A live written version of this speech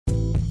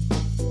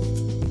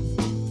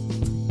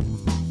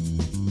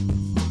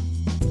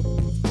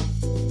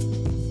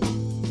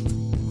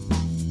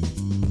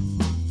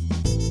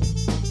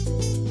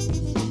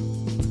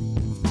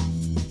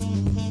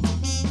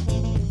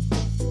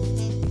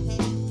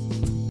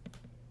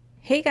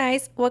Hey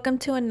guys, welcome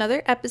to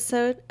another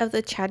episode of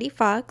the Chatty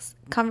Fox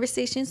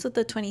Conversations with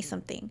a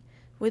 20-something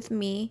with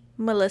me,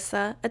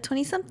 Melissa, a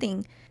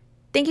 20-something.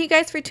 Thank you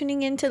guys for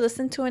tuning in to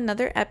listen to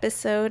another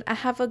episode. I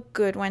have a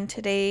good one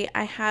today.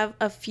 I have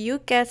a few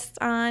guests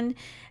on,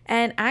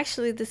 and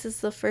actually this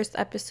is the first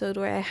episode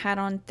where I had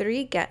on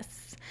 3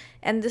 guests.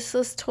 And this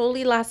was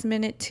totally last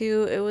minute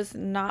too. It was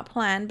not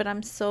planned, but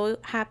I'm so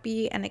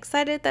happy and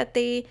excited that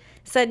they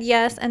said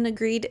yes and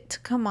agreed to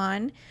come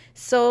on.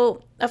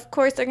 So, of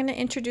course, they're going to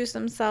introduce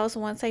themselves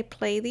once I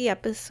play the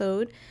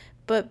episode.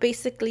 But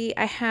basically,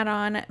 I had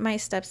on my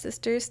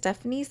stepsister,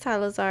 Stephanie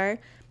Salazar,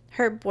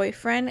 her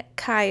boyfriend,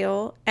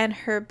 Kyle, and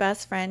her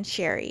best friend,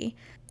 Cherie.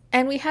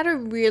 And we had a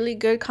really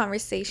good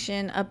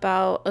conversation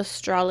about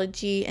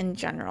astrology in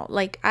general.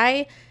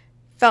 I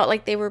felt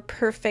like they were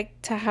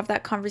perfect to have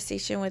that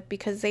conversation with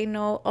because they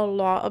know a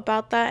lot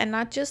about that, and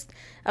not just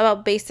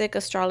about basic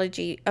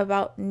astrology,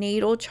 about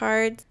natal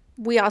charts.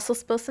 We also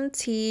spill some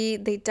tea.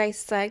 They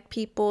dissect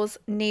people's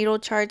natal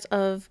charts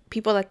of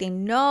people that they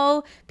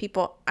know,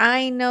 people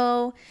I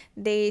know.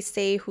 They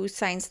say whose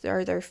signs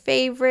are their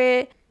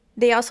favorite.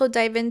 They also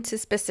dive into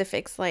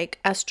specifics like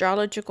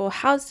astrological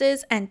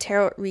houses and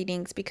tarot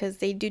readings because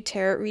they do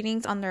tarot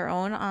readings on their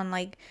own on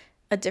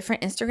a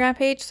different Instagram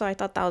page. So I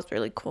thought that was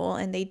really cool,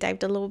 and they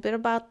dived a little bit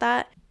about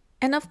that.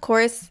 And of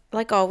course,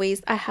 like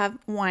always, I have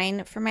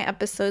wine for my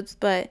episodes,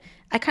 but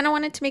I kind of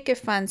wanted to make it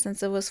fun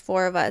since it was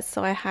 4 of us.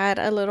 So I had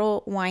a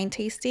little wine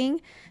tasting.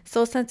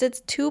 So since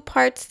it's 2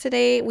 parts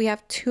today, we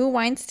have 2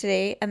 wines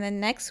today. And then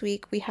next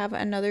week, we have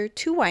another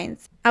 2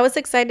 wines. I was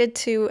excited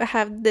to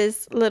have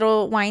this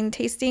little wine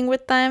tasting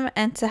with them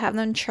and to have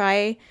them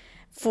try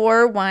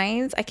 4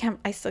 wines.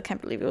 I still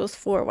can't believe it was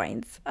 4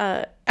 wines.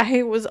 I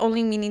was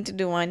only meaning to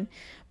do one.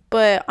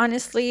 But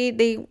honestly,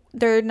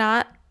 they're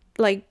not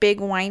like big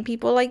wine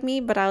people like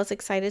me, but I was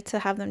excited to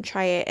have them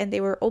try it, and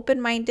they were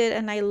open-minded,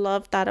 and I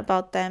loved that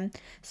about them.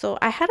 So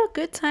I had a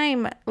good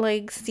time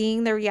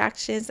seeing their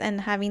reactions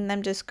and having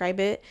them describe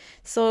it.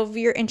 So if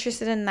you're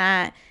interested in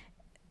that,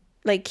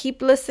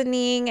 keep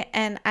listening,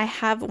 and I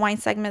have wine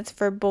segments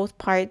for both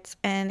parts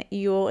and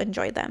you'll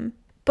enjoy them.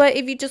 But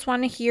if you just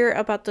want to hear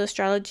about the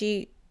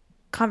astrology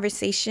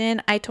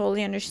conversation, I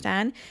totally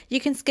understand. You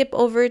can skip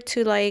over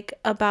to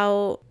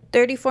about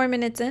 34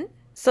 minutes in.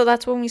 So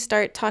that's when we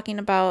start talking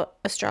about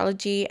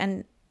astrology,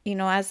 and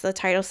as the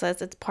title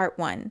says, it's part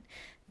 1.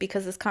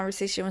 Because this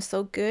conversation was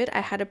so good, I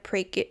had to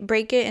break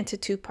it into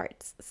 2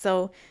 parts.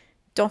 So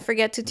don't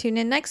forget to tune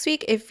in next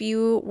week if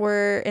you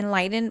were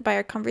enlightened by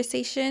our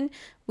conversation.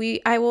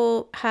 I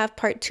will have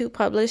part 2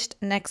 published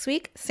next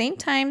week, same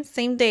time,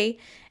 same day.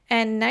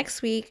 And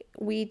next week,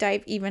 we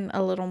dive even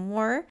a little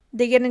more.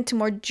 They get into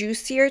more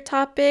juicier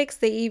topics.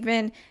 They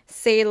even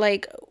say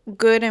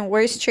good and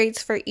worst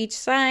traits for each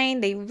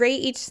sign. They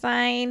rate each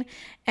sign.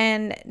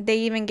 And they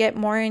even get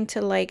more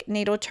into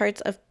natal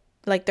charts of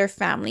their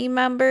family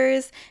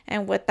members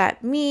and what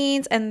that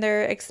means and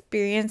their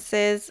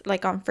experiences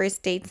on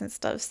first dates and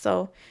stuff.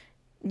 So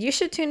you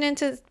should tune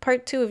into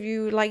part 2 if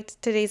you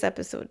liked today's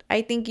episode.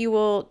 I think you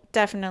will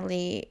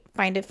definitely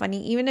find it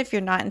funny, even if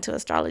you're not into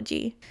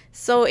astrology.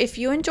 So if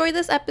you enjoyed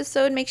this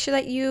episode, make sure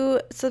that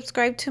you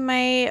subscribe to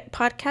my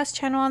podcast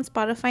channel on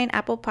Spotify and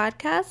Apple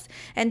Podcasts.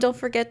 And don't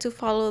forget to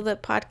follow the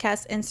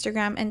podcast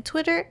Instagram and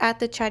Twitter at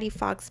the Chatty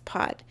Fox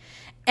Pod.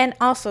 And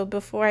also,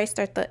 before I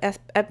start the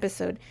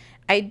episode,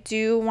 I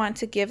do want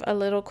to give a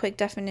little quick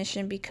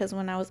definition because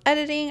when I was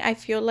editing, I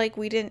feel like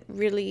we didn't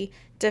really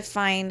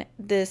define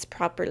this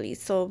properly.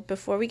 So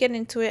before we get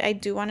into it, I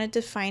do want to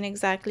define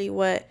exactly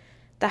what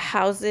the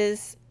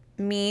houses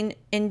mean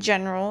in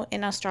general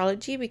in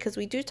astrology, because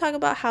we do talk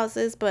about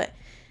houses, but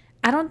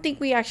I don't think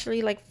we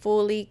actually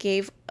fully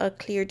gave a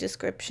clear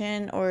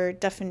description or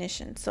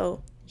definition.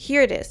 So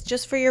here it is,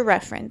 just for your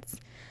reference.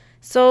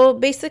 So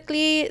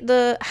basically,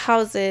 the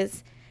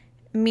houses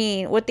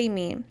mean what they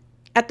mean.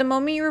 At the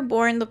moment you were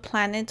born, the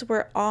planets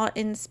were all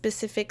in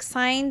specific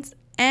signs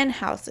and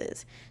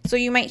houses. So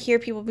you might hear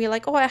people be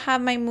like, oh, I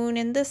have my moon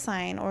in this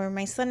sign or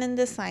my sun in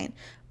this sign,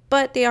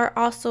 but they are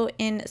also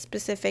in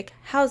specific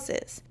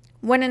houses.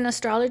 When an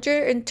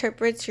astrologer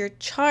interprets your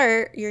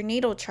chart, your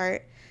natal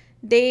chart,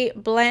 they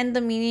blend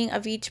the meaning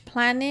of each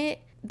planet,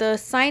 the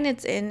sign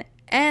it's in,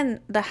 and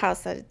the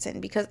house that it's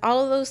in, because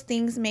all of those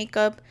things make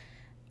up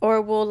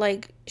or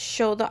will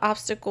show the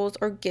obstacles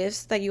or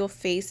gifts that you'll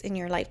face in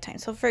your lifetime.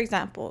 So for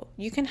example,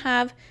 you can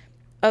have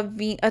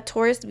a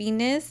Taurus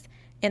Venus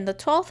in the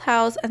 12th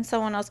house, and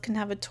someone else can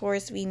have a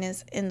Taurus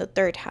Venus in the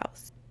 3rd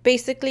house.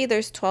 Basically,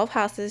 there's 12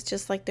 houses,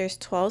 just like there's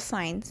 12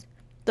 signs.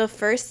 The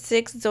first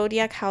 6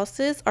 zodiac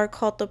houses are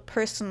called the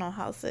personal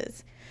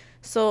houses.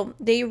 So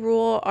they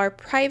rule our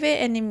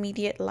private and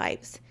immediate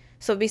lives.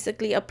 So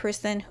basically, a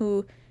person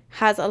who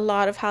has a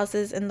lot of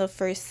houses in the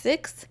first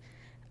 6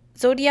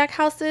 zodiac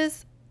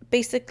houses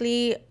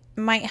basically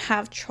might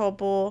have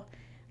trouble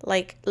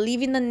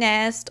leaving the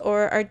nest,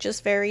 or are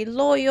just very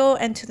loyal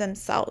and to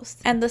themselves.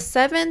 And the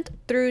 7th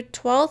through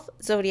 12th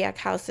zodiac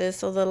houses,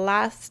 so the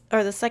last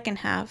or the second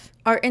half,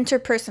 are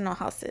interpersonal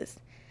houses.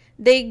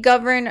 They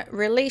govern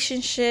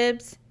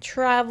relationships,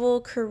 travel,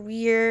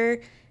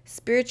 career,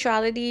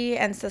 spirituality,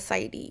 and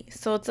society.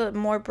 So it's a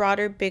more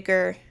broader,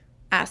 bigger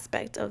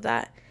aspect of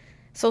that.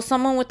 So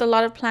someone with a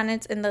lot of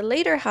planets in the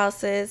later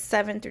houses,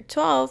 7 through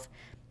 12,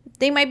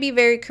 they might be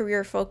very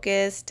career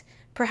focused,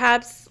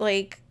 perhaps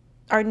like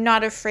are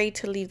not afraid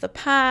to leave the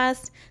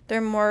past.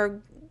 They're more,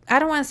 I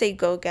don't want to say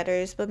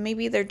go-getters, but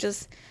maybe they're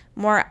just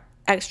more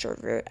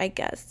extrovert, I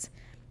guess.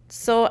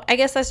 So I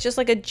guess that's just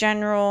like a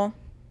general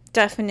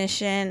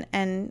definition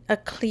and a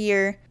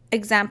clear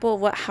example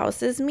of what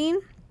houses mean.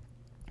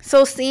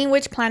 So seeing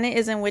which planet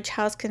is in which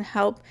house can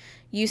help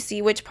you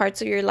see which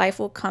parts of your life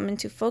will come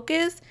into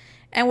focus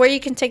and where you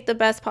can take the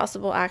best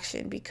possible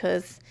action,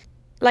 because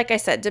like I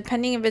said,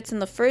 depending if it's in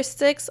the first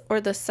 6 or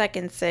the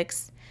second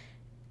 6,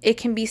 it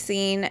can be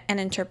seen and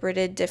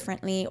interpreted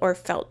differently or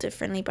felt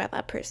differently by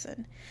that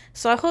person.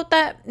 So I hope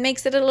that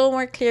makes it a little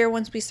more clear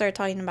once we start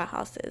talking about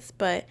houses.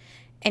 But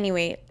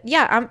anyway,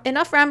 yeah,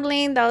 enough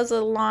rambling. That was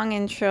a long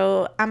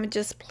intro. I'm going to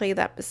just play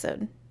the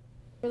episode.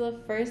 For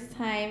the first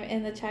time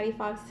in the Chatty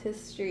Fox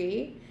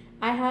history,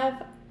 I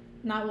have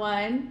not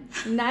 1,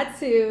 not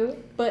 2,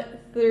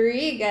 but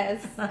 3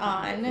 guests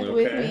on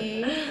with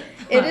me.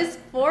 It is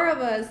 4 of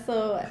us,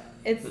 so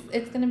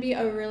it's going to be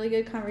a really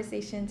good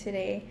conversation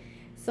today.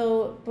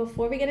 So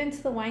before we get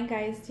into the wine,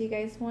 guys, do you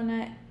guys want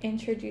to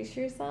introduce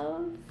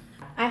yourselves?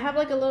 I have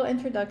like a little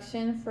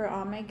introduction for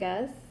all my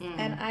guests,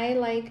 and I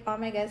like all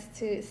my guests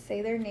to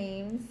say their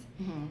names,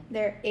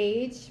 their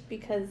age,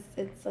 because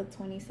it's a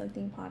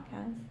 20-something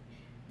podcast,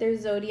 their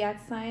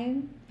zodiac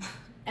sign,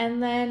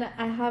 and then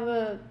I have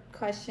a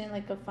question,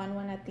 like a fun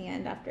one at the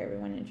end after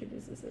everyone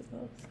introduces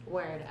themselves.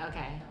 Word,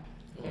 okay.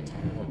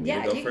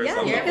 Yeah, go first.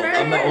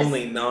 I'm the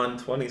only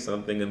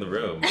non-20-something in the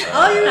room.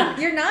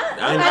 You're not?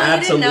 I'm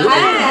absolutely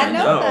I didn't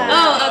know no. that.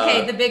 Oh,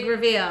 okay, the big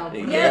reveal.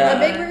 Yeah, the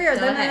big reveal.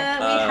 Then we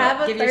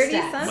have a give your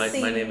stats.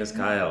 30-something. My name is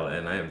Kyle,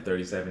 and I am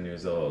 37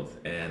 years old,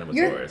 and I'm a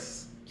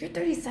Taurus. You're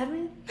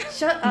 37?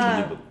 Shut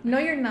up. No,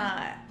 you're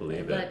not.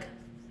 Believe Look.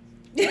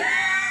 it.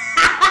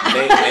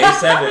 May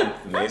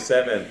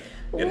 7th.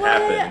 It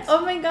happened.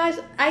 Oh my gosh.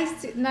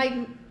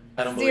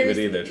 I don't believe it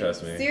either,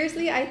 trust me.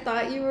 Seriously, I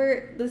thought you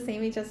were the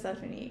same age as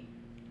Stephanie.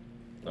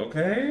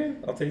 Okay,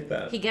 I'll take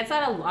that. He gets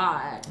that a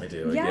lot. I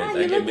do. Yeah, I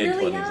you get look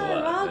really young.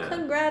 a lot. Wow, yeah.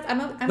 congrats. I'm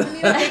gonna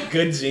need a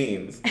Good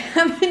genes.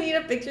 I'm gonna need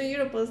a picture of you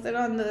to post it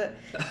on the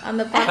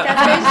podcast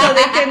page so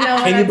they can know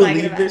what Can I'm you talking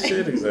believe about. this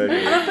shit? Exactly.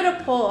 I'm gonna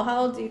put a poll.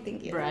 How old do you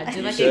think you are?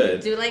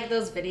 Bruh, do like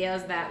those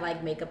videos that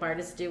like makeup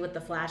artists do with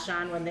the flash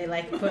on when they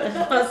like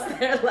post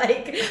their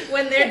like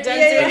when they're done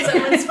doing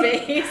someone's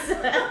face.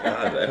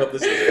 God, I hope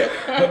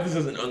this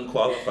doesn't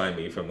unqualify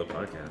me from the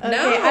podcast. Okay,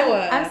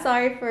 No. I'm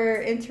sorry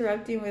for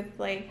interrupting with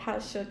like how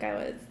shook I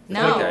was.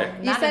 No, Okay.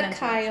 You not said an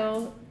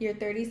Kyle, you're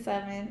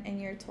 37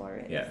 and you're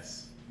Taurus.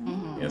 Yes.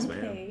 Mm-hmm. Yes, ma'am.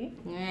 Okay.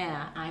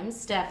 Yeah, I'm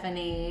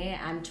Stephanie.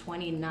 I'm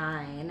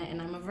 29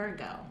 and I'm a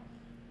Virgo.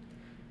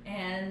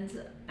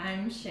 And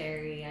I'm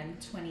Cherie. I'm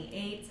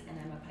 28 and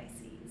I'm a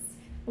Pisces.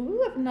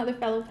 Ooh, another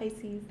fellow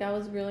Pisces. That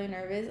was really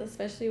nervous,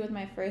 especially with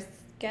my first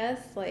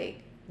guest.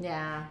 Like,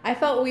 Yeah. I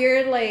felt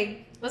weird,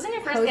 like... Wasn't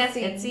your first guest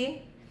hosting.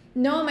 Itzy?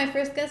 No, my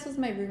first guest was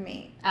my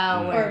roommate.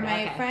 Oh, Or word.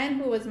 my Okay.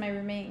 friend who was my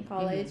roommate in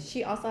college.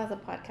 She also has a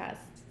podcast.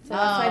 So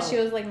that's why she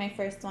was like my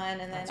first one.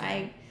 And then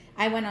right.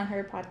 I went on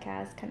her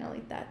podcast, kind of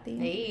like that thing.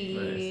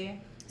 Hey.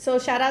 So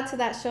shout out to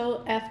that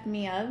show, Effed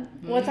Me Up.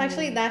 Well, it's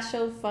actually that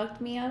show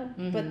fucked me up,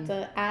 but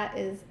the at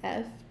is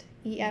effed,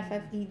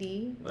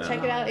 EFFED. Wow.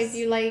 Check it out if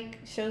you like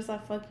shows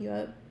that fuck you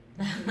up.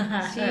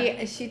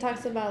 She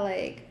talks about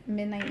like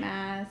Midnight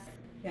Mass.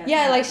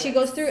 Yeah, like she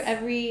goes through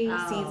every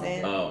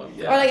season. Oh,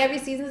 yeah. Or like every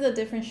season is a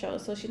different show.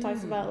 So she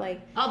talks about like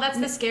Oh, that's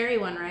the scary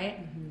one, right?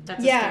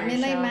 That's a yeah, scary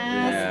Midnight show.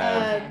 Mass,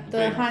 Yeah. The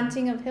Big-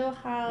 Haunting of Hill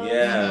House.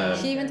 Yeah.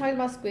 She even talked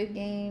about Squid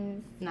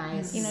Games.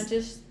 Nice. You know,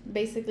 just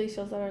basically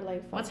shows that are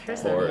like. What's her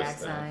fucked up. zodiac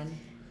Taurus, though. sign?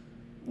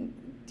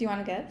 Do you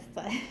want to guess?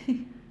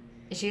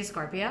 Is she a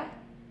Scorpio?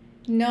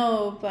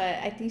 No, but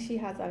I think she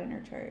has that in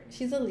her chart.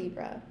 She's a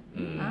Libra.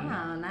 Mm.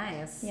 Oh,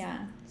 nice.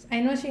 Yeah. I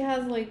know she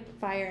has like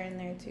fire in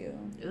there too.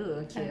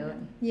 Ooh, cute.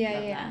 Yeah,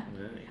 Love yeah.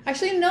 that. Nice.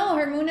 Actually, no,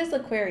 her moon is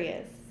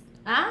Aquarius.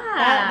 Ah.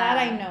 That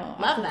I know.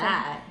 Love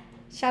that.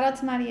 Shout out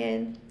to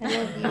Mariel.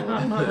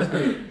 I love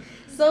you.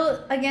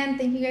 So again,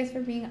 thank you guys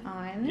for being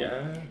on.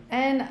 Yeah.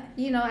 And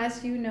you know,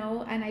 as you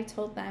know, and I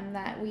told them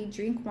that we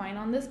drink wine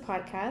on this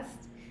podcast.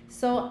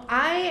 So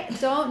I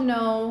don't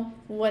know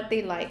what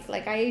they like.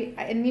 Like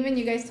and even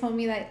you guys told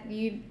me that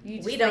you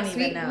just We don't like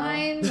even sweet know.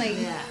 wine. Like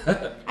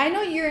Yeah. I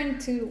know you're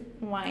into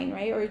wine,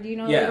 right? Or do you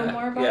know a Yeah, little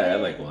more about it? yeah, I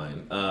like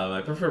wine. I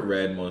prefer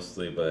red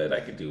mostly, but I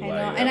could do I white.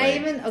 know. And I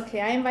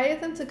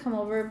invited them to come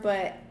over,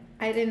 but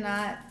I did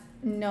not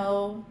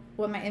know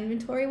what my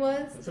inventory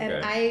was, That's and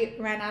okay.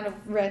 I ran out of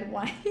red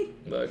wine.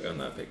 Look, I'm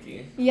not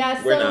picky.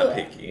 Yeah, We're not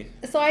picky.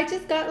 So I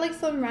just got like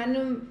some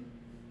random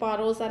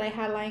bottles that I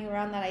had lying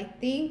around that I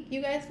think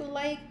you guys would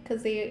like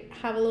because they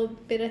have a little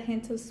bit of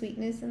hint of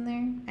sweetness in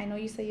there. I know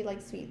you say you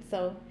like sweet.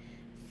 So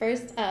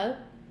first up,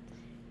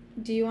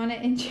 do you want to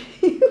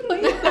introduce?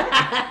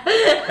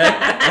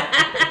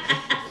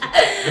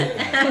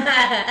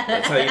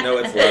 That's how you know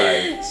it's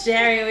live.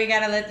 Cherie, we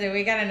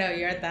gotta know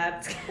your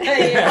thoughts.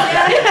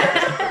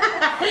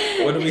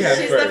 What do we have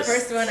She's first? the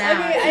first one out.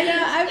 Okay, I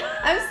know.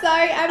 I'm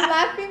sorry. I'm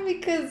laughing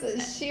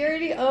because she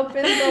already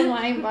opened the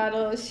wine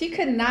bottle. She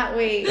could not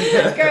wait.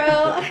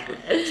 Girl,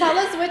 tell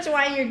us which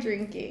wine you're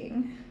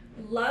drinking.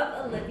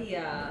 Love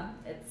Olivia.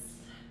 It's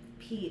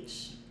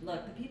peach.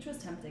 Look, the peach was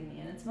tempting me,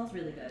 and it smells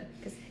really good.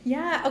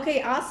 Yeah,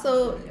 okay,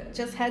 also,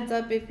 just heads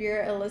up if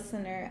you're a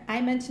listener,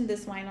 I mentioned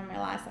this wine on my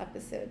last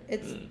episode.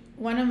 It's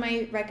one of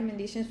my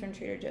recommendations from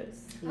Trader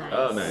Joe's. Nice.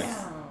 Oh, nice.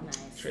 Oh,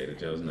 nice. Trader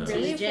Joe's now.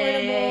 Really TJ.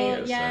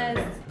 affordable,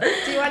 Yes,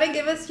 yes. Do you want to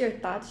give us your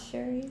thoughts,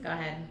 Cherie? Go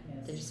ahead.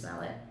 Yes. Did you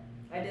smell it?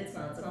 I did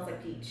smell it. It smells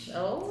like peach.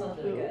 Oh. It smells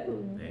really good.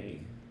 Ooh. Hey,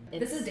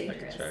 This is I could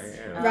dangerous. try it.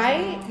 Yeah.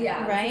 Right?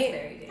 Yeah, Right? This is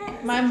very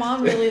dangerous. My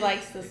mom really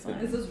likes this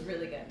one. This is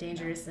really good.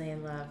 Dangerously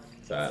in love.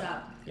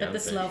 Stop. But the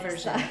Beyonce. slow version.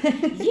 Stop.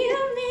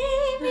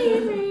 You made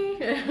me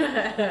free.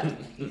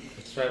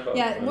 Let's try both.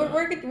 Yeah,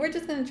 we're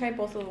just gonna try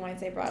both of the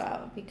wines I brought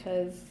out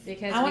because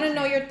Because I want to we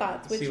know can. your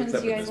thoughts. See Which what's ones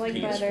up do you with guys this like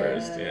peach better?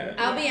 first, yeah.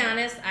 I'll be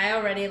honest, I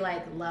already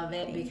love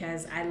it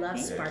because I love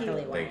Thank sparkly you.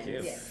 wines. Thank you.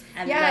 Yes.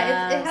 I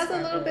Yeah, it love has a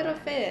little sparkly bit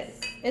of wines.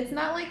 fizz. It's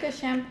not like a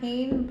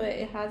champagne, but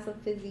it has a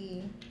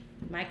fizzy.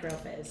 Micro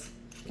fizz.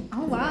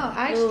 Oh wow!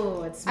 Actually,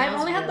 Ooh, it smells I've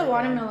only had the really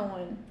watermelon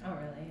one, Oh,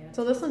 really? Yeah.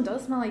 so this one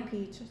does smell like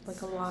peach,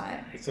 like a lot.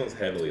 It smells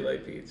heavily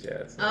like peach, yeah.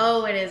 It's good.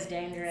 Oh, it is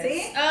dangerous.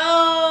 See?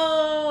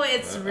 Oh,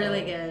 it's Uh-oh.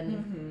 really good.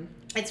 Mm-hmm.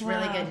 It's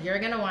really Wow. good. You're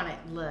gonna want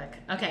to look.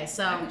 Okay, I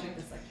so could drink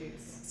this like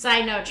juice.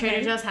 side note, Trader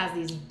Right. Joe's has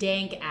these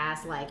dank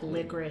ass like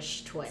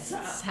licorice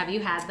twists. Have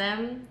you had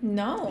them?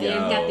 No. They've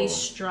got Yo. these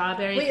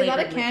strawberry Wait, is that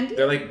a flavored. candy?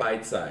 They're like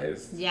bite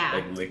sized. Yeah.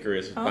 Like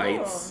licorice Oh.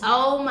 bites.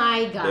 Oh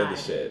my god. They're the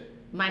shit.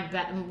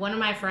 One of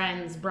my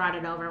friends brought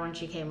it over when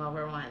she came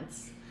over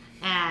once,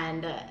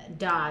 and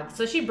dog.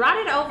 So she brought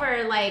it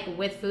over like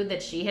with food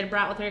that she had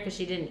brought with her because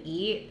she didn't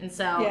eat, and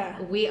so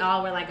Yeah. we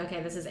all were like,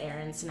 okay, this is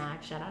Aaron's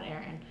snack. Shout out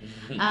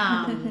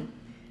Aaron.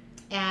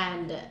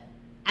 And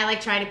I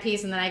like tried a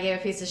piece, and then I gave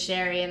a piece to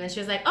Cherie, and then she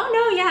was like, oh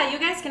no, yeah, you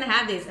guys can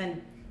have these,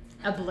 and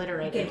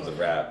obliterated. It was a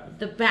wrap.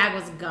 The bag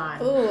was gone.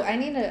 Oh, I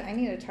need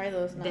to try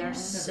those now. They're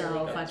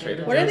so fucking Trader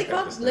good. What are they Joe's got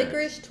called? the snacks.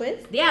 Licorice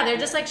twist? Yeah, they're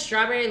just like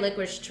strawberry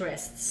licorice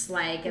twists.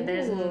 Like Ooh.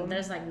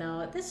 there's like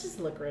no, this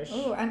is licorice.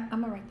 Oh, I'm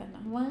gonna write that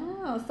down.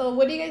 Wow. So,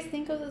 what do you guys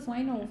think of this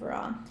wine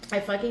overall? I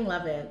fucking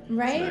love it.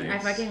 Right?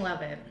 Nice. I fucking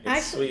love it. It's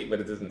Actually- sweet,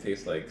 but it doesn't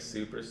taste like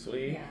super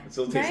sweet. Yeah. It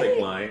still tastes Right.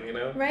 like wine, you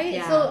know? Right?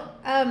 Yeah. So,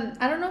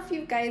 I don't know if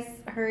you guys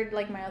heard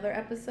like my other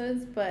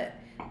episodes, but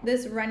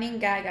this running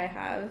gag I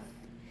have.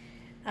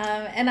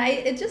 And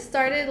it just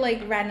started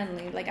like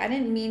randomly. Like I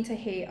didn't mean to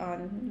hate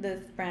on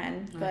this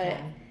brand, but Okay.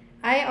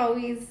 I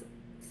always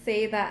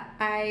say that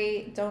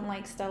I don't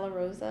like Stella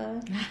Rosa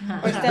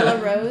or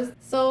Stella Rose.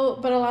 So,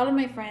 but a lot of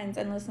my friends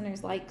and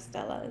listeners like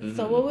Stella.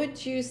 So, Mhm. what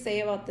would you say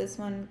about this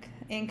one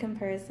in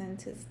comparison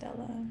to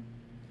Stella?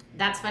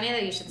 That's funny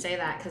that you should say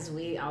that because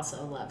we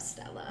also love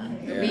Stella.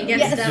 Yeah. We get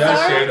Yes, Stella.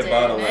 Just sorry. shared a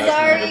bottle last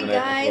Sorry, night and the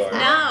night guys. before.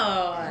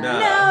 No. No.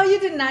 No, you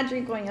did not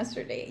drink one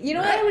yesterday. You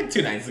know what? Like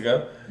 2 nights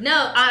ago.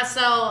 No,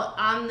 so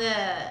on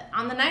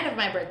the night of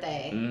my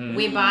birthday,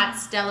 we bought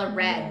Stella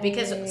Red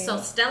because so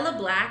Stella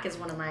Black is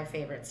one of my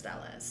favorite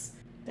Stellas.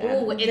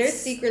 Ooh, They're it's-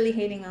 secretly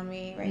hating on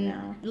me right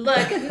now.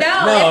 Look, no, No,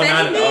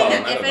 not at all,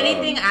 not if at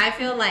anything, I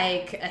feel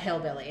like a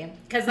hillbilly.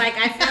 Because, like,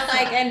 I feel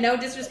like, and no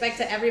disrespect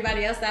to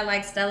everybody else that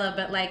likes Stella,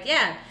 but, like,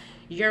 yeah,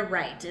 you're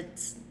right.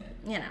 It's,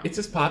 you know. It's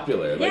just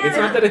popular. Like, Yeah. it's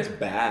not that it's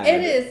bad.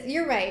 It is.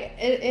 You're right.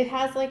 It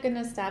has like an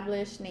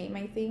established name,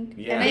 I think.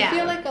 Yeah. And I Yeah.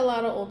 feel like a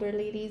lot of older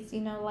ladies,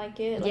 like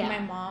it. Like Yeah. my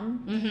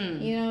mom.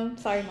 Mm-hmm.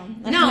 Sorry,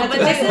 mom. No, Not but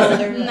to this be is,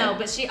 older, no,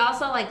 but she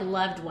also, like,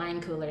 loved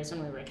wine coolers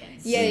when we were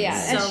kids. Yeah.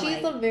 So, And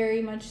she's like, a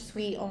very much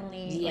sweet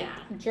only. Yeah.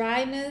 Like,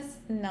 dryness,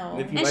 no.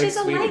 If you and like she's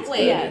a sweet, it's lightweight.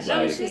 good. Yeah, It's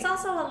No, like- she's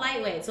also a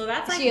lightweight. So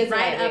that's, like, She is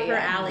right lightweight, up her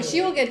yeah. alley.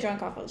 She will get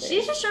drunk off of this.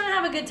 She's just trying to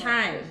have a good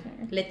time.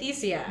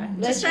 Leticia.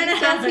 Let's Just trying to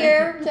just have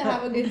here to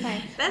have a good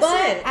time. That's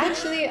but it.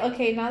 actually,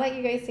 okay, now that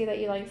you guys say that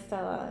you like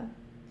Stella,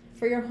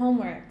 for your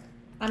homework,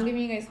 I'm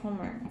giving you guys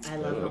homework. I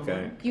love Oh, okay.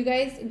 homework. You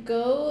guys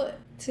go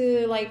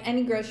to like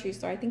any grocery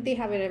store. I think they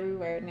have it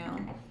everywhere now.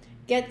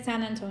 Get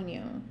San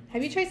Antonio.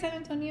 Have you tried San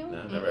Antonio? No,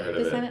 I've never heard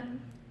The of it.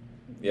 San-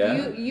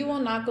 Yeah? You will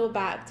not go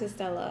back to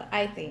Stella,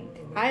 I think.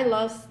 I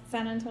love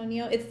San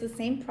Antonio. It's the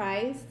same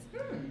price.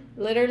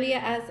 Literally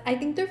as I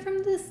think they're from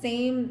the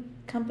same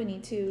company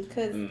too,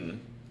 because Mm.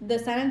 the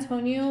San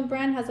Antonio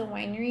brand has a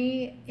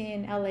winery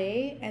in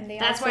LA, and they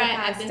That's also where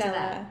have I've been to Stella.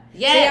 that. They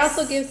Yes.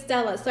 also give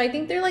Stella, so I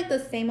think they're like the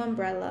same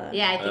umbrella.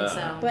 Yeah, I think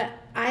so. But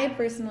I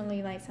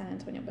personally like San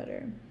Antonio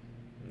better.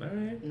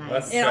 Alright. Nice.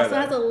 Let's It try also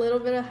that. has a little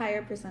bit of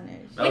higher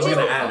percentage. I was Which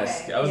gonna is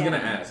ask. okay. I was Yeah. gonna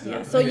ask. Yeah.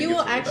 I So think you it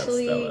will gets me about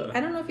actually. Stella. I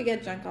don't know if you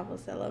get drunk off of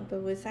Stella, but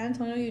with San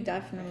Antonio, you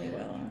definitely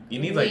will. You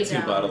need We like 2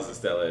 don't. bottles of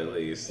Stella at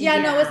least.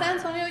 Yeah, no, with Yeah. San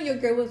Antonio, you're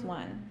good with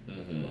one.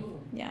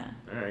 Mm-hmm. Yeah.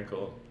 All right,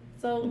 cool.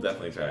 So We'll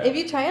definitely try it. if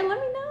you try it, let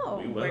me know.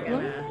 We will. We're Let me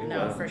gonna We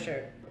no will. for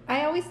sure.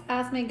 I always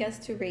ask my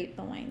guests to rate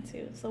the wine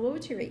too. So what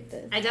would you rate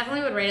this? I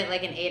definitely would rate it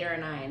like an 8 or a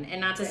 9,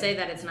 and not to say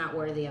that it's not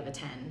worthy of a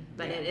 10,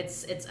 but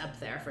it's up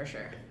there for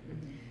sure.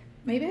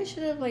 Maybe I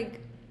should have like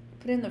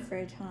put it in the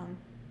fridge, huh?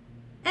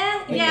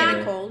 Like, Yeah.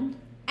 get it cold.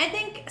 I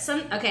think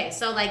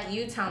so like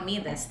you tell me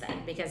this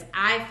then, because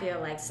I feel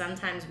like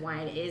sometimes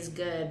wine is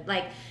good.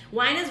 Like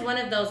wine is one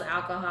of those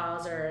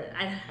alcohols, or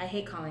I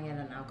hate calling it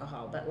an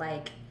alcohol, but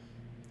like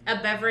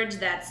a beverage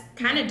that's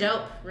kind of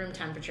dope room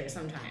temperature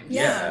sometimes.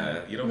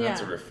 Yeah, you don't have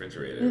to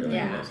refrigerate it really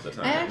most of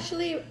the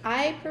time.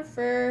 I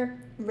prefer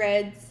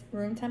reds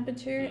room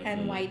temperature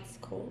and whites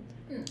cold.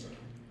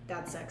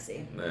 That's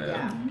sexy.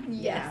 Yeah. Yes,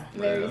 Yeah.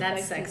 very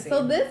That's sexy. sexy.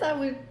 So this I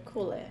would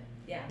cool it.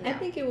 Yeah. I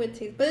think it would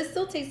taste, but it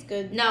still tastes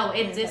good. No, room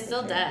it still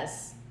temperature.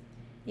 does.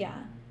 Yeah,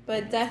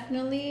 but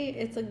definitely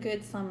it's a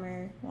good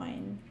summer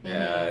wine.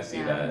 Yeah, I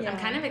see that. Yeah. I'm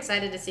kind of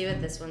excited to see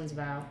what this one's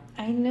about.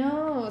 I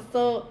know.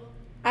 So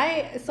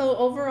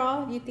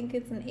overall, you think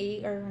it's an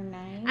 8 or a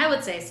 9? I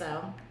would say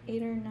so.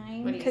 8 or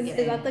 9. What do you Because give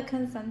is it? that the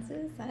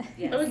consensus?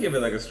 Yes. I would give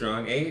it like a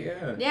strong 8,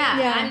 yeah. Yeah,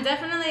 Yeah. I'm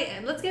definitely.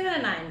 Let's give it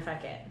a 9.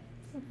 Fuck it.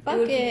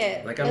 Fuck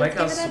it. Like, I Let's like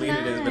how give it a sweet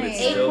it is, but it 9.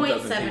 still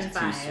doesn't taste too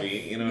 8.75.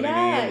 sweet. You know what I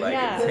Yeah, mean? Like,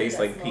 yeah. it tastes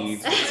like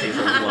peach, but it tastes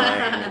like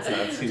wine. It's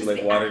not too,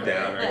 like, watered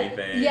down or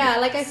anything. Yeah,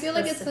 like I feel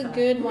like it's a Specify.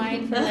 good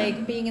wine for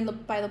like being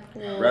by the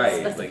pool. Right,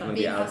 Specify. like when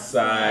Being you're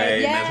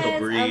outside, Yes, nice little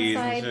breeze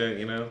outside. and shit,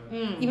 you know?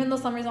 Mm. Even though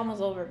summer's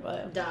almost over,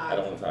 but Dog. I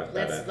don't want to talk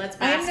about it. Let's I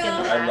bask in the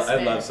know. last I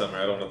bit. love summer.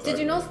 I don't want to talk did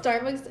you know about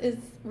it. Starbucks is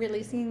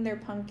releasing their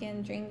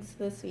pumpkin drinks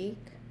this week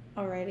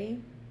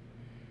already?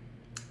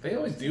 They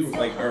always do,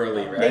 like,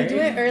 early, right? They do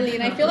it early,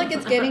 and I feel like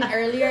it's getting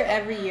earlier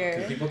every 'Cause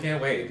year. people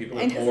can't wait. People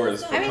are And-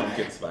 whores for I mean,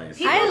 pumpkin spice.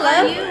 People I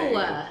love love you.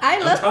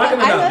 I'm talking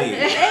I about love- me.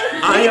 Hey,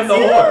 I am the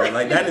me too. whore.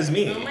 Like, that is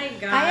me. Oh my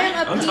god. I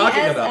am a I'm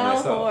talking PSL about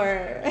myself.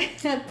 whore.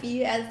 A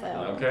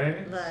PSL.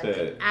 Okay? Look,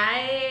 Shit.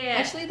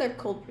 Actually, their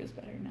cold brew's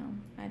better now.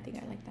 I think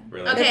I like that.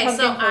 Really? Their Okay,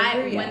 so pumpkin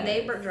cold brew, when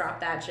they yes. dropped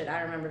that shit,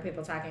 I remember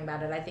people talking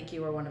about it. I think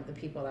you were one of the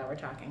people that were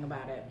talking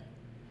about it.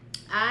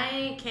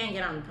 I can't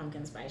get on the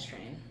pumpkin spice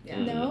train. Yeah.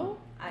 No,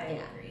 I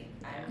Yeah. agree.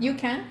 you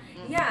can.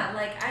 Yeah,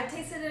 like I've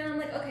tasted it and I'm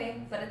like, okay,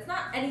 but it's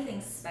not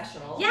anything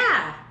special.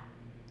 Yeah.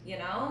 You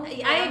know? I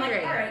But I'm agree.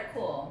 Like, all right,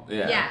 cool.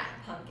 Yeah.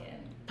 Pumpkin.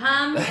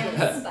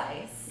 Pumpkin. And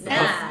spice.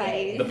 Yeah.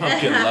 Spice. The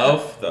pumpkin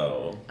loaf,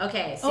 though.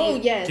 Okay, see, Oh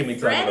yes. Can we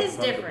talk bread about is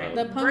pumpkin different.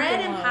 loaf? The pumpkin Bread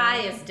and loaf. pie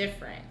is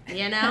different,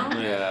 you know?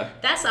 Yeah.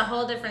 That's a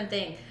whole different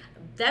thing.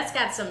 That's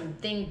got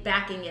something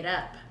backing it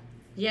up,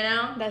 you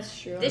know? That's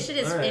true. This shit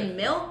is Alright. in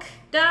milk,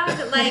 dog.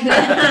 Like,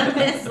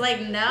 it's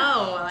like,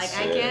 no, like,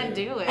 I Shit. can't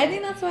do it. I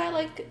think that's why I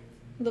like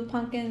the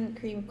pumpkin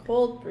cream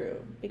cold brew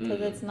because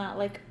Mm. it's not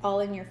like all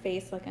in your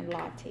face like a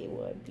latte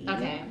would be.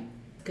 Okay,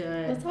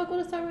 good. Let's all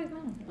go to Starbucks now.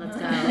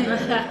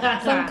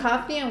 Let's Some go.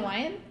 coffee and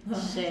wine?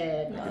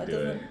 Shit. No, it Do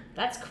doesn't. it.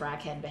 That's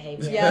crackhead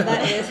behavior. Yeah,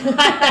 that is.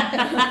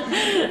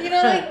 You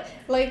know,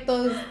 like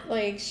those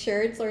like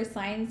shirts or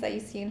signs that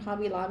you see in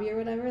Hobby Lobby or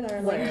whatever that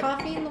are like Where?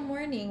 coffee in the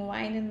morning,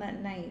 wine in the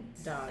night.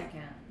 Dog. I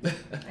can't.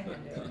 I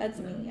can't do it. That's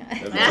me. Yeah.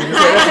 That's That's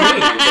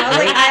I was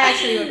like, I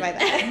actually would buy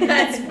that.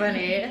 That's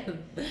funny.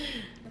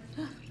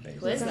 Thanks.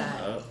 Who is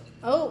that? Oh,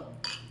 Oh,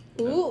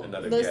 ooh,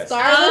 Another the guest.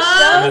 star of the Oh,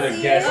 show.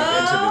 another guest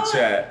has entered the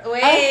chat.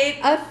 Wait.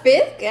 A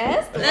fifth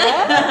guest? What?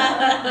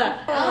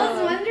 I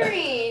was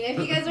wondering if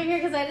you guys were here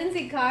because I didn't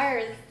see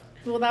cars.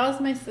 Well, that was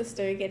my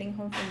sister getting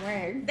home from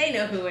work. They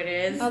know who it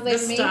is. I was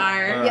like, the me-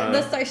 star. Yeah,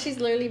 the star. She's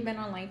literally been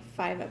on like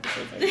 5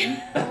 episodes.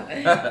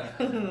 I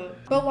think.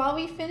 But while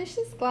we finish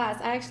this class,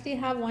 I actually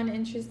have one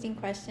interesting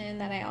question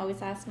that I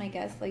always ask my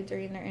guests like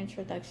during their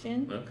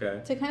introduction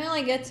Okay. to kind of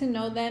like get to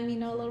know them, you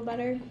know, a little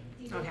better.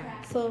 Okay.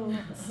 So,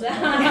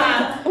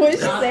 Stop. what did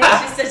she say?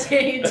 She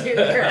said you do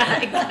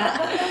crack.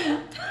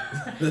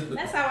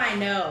 That's how I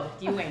know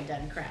you ain't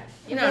done crack.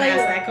 You don't ask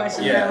that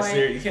question Yeah, that way.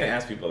 seriously, you can't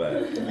ask people that.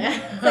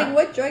 It's like,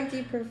 what drug do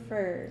you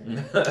prefer?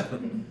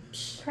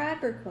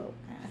 Crack or coke?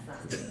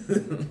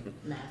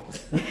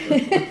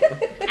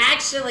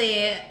 Actually,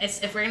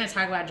 if we're gonna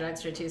talk about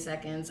drugs for 2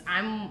 seconds,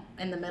 I'm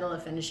in the middle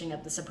of finishing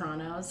up The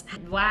Sopranos.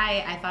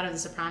 Why I thought of The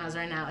Sopranos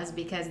right now is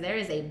because there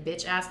is a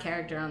bitch ass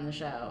character on the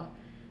show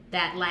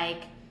that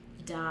like,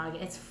 dog,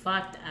 it's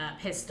fucked up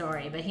his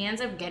story, but he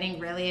ends up getting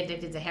really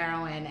addicted to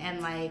heroin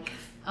and like,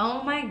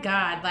 oh my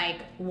god, like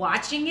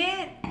watching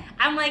it,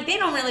 I'm like, they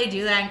don't really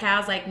do that. And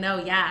Kyle's like,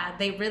 no, yeah,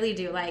 they really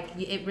do. Like,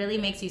 it really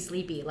makes you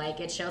sleepy. Like,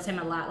 it shows him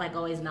a lot, like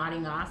always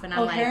nodding off, and I'm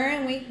Oh, like,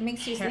 heroin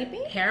makes you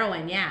sleepy?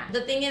 Heroin, yeah.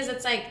 The thing is,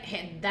 it's like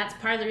that's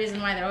part of the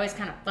reason why they're always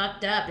kind of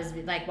fucked up is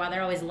like while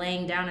they're always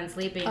laying down and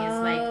sleeping is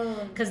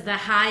like because the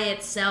high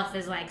itself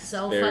is like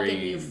so Very-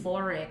 fucking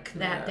euphoric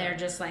that yeah. they're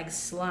just like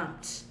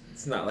slumped.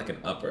 It's not like an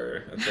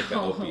upper. It's like an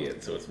Oh.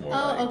 opiate, so it's more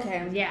Oh, like...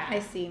 okay. Yeah. I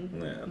see.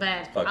 Yeah,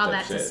 But fucked all up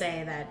that to shit.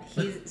 say that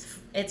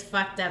it's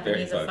fucked up Very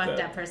and he's a fucked fucked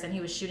up. up person. He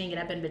was shooting it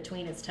up in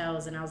between his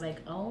toes, and I was like,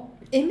 oh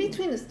In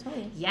between his toes.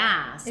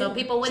 yeah. So Ew.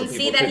 people wouldn't So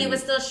see people that he couldn't-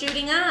 was still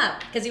shooting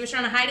up because he was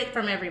trying to hide it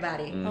from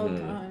everybody. Oh, Mhm.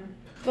 God.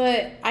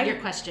 But Your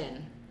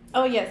question.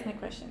 Oh yes, my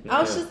question. I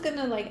was Yeah. just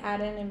gonna like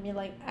add in and be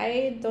like,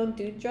 I don't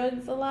do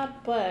drugs a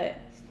lot, but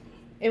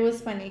it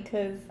was funny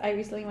because I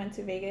recently went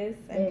to Vegas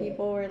Mm. and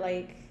people were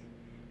like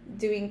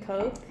doing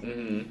coke,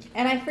 Mhm.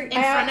 and I In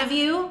front of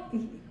you?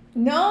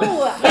 No,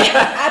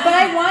 but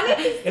I wanted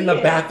to see In the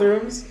it.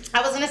 bathrooms?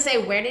 I was gonna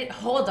say,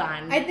 hold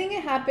on. I think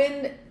it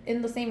happened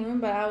in the same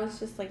room, but I was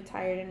just like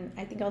tired and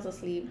I think I was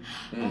asleep.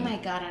 Oh my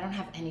god, I don't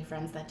have any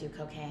friends that do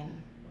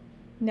cocaine.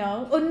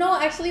 No. Oh, no,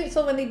 actually,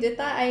 so when they did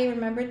that, I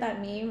remembered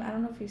that meme. I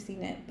don't know if you've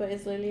seen it, but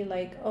it's literally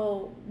like,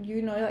 oh,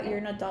 you know that you're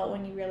an adult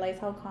when you realize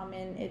how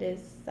common it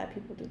is that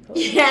people do coke.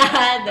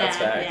 Yeah, That's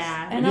facts.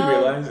 yeah. When you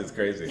realize it's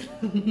crazy.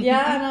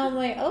 Yeah, and I'm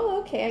like,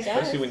 oh, okay, I guess.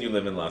 Especially when you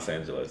live in Los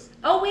Angeles.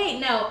 Oh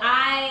wait, no,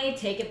 I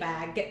take it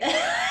back.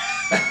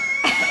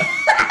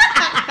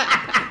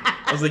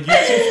 I was like,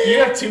 you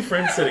have two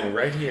friends sitting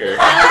right here.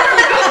 I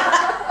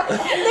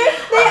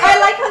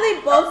like how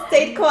they both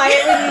stayed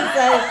quiet when you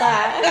said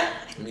that.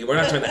 I mean, we're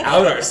not trying to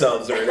out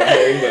ourselves or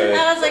anything, but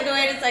I was like,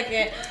 wait a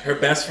second. her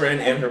best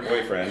friend and her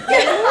boyfriend.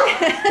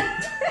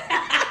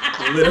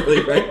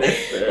 Literally right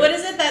next there. What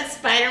is it, that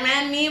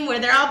Spider-Man meme where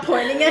they're all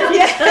pointing at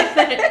each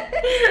other?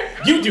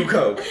 You do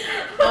coke.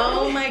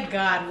 Oh my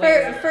god.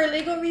 Wait. For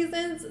legal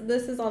reasons,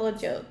 this is all a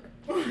joke.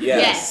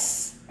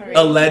 Yes. All right.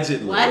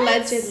 Allegedly. What?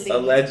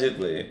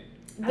 Allegedly. I You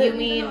don't even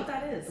mean, know what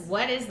that is.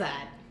 what is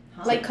that?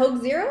 Huh? Like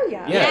Coke Zero?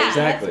 Yeah. Yeah,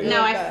 exactly. that's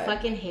No, really I good.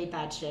 fucking hate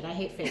that shit. I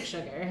hate fake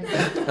sugar.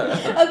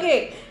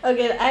 Okay,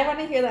 I want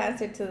to hear the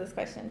answer to this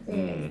question for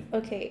you guys.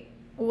 Okay,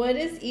 what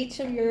is each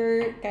of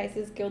your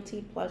guys'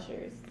 guilty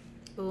pleasures?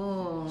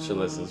 Ooh.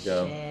 Shalissa's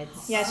go. Shit.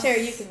 Yeah,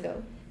 Cherie, you can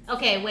go.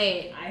 Okay,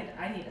 wait.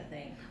 I need a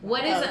thing.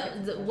 What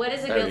is what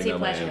is a I already guilty know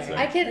my pleasure? answer.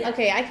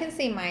 I can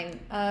say mine.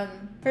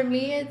 For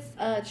me, it's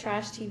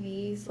trash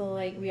TV, so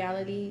like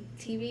reality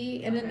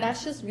TV, and then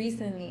that's just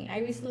recently. I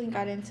recently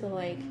got into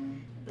like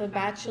The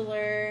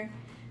Bachelor.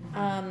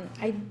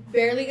 I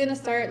barely gonna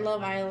start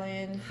Love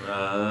Island.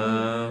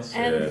 Shit.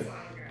 And-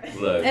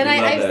 Look, And we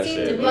love I've that seen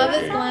shit. Love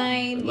Look, is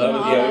Blind. Love,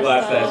 all yeah, we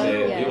watched that stuff.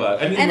 shit. Yeah. We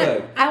watched. I mean, And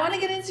look. I want to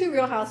get into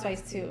Real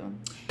Housewives too.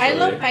 I Really?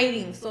 love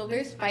fighting, so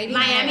there's fighting.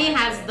 Miami I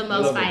has watch the it.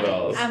 most Love the fighting.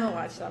 brawls. I haven't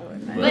watched that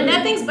one. But But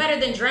nothing's better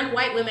than drunk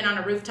white women on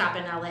a rooftop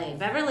in LA.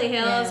 Beverly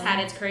Hills Yeah.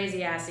 had its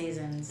crazy ass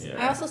seasons.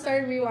 Yeah. I also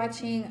started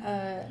rewatching,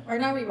 or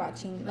not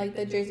rewatching, like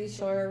the Jersey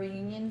Shore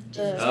reunion.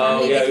 The Oh,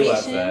 family yeah, we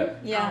watched vacation. that.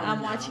 Yeah, Oh, I'm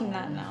no. watching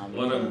that now.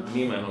 One of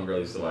me and my homegirl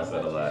used to watch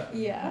that a lot.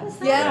 Yeah, What is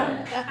that?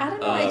 yeah. I don't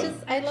know. Um,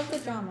 I love the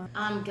drama.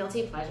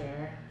 Guilty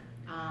pleasure.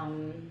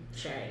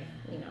 Cherie,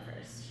 you know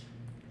first.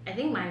 I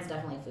think mine's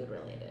definitely food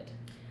related.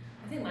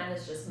 I think mine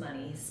is just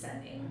money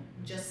spending,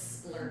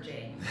 just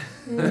splurging,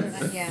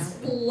 Yeah.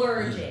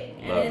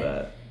 splurging, Love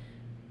that.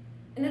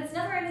 and it's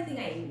never anything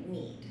I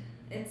need.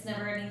 It's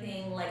never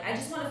anything like I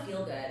just want to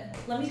feel good.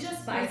 Let me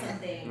just buy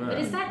something. Right. But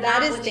is that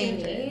That not is what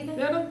dangerous. you need?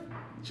 Yeah, no,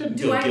 shouldn't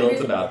Do feel I guilt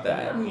really- about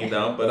that, you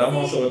know? But I'm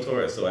also a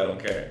tourist, so I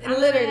don't care.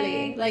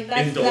 Literally, like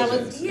that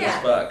Indulgence was. yeah.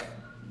 as fuck.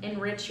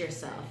 Enrich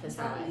yourself is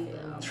how I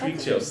feel.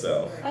 Treat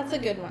yourself. That's a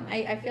good one.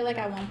 I feel like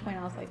at one point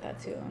I was like that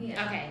too.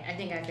 Yeah. Okay, I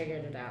think I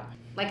figured it out.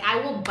 Like, I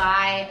will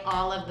buy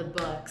all of the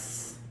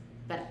books,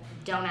 but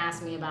don't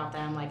ask me about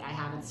them. Like, I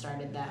haven't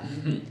started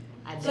them.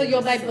 So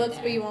you'll buy books,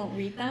 but you won't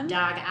read them.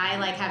 Dog, I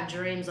like have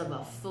dreams of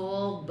a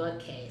full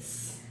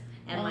bookcase.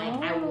 And like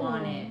I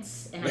want it.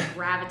 And I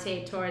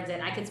gravitate towards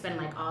it. I could spend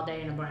like all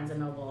day in a Barnes and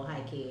Noble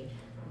high key.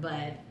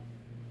 But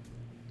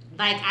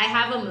like I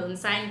have a moon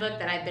sign book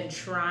that I've been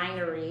trying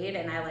to read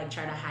and I like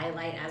try to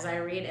highlight as I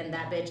read and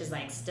that bitch is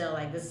like still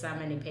like this is how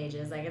many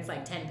pages. Like it's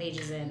like 10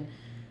 pages in.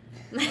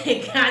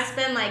 Like I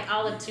spend like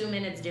all of 2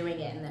 minutes doing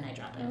it and then I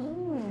drop it.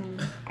 Oh.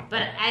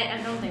 But I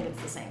don't think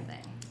it's the same thing.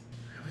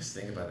 I always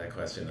think about that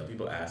question though.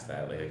 People ask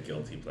that like a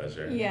guilty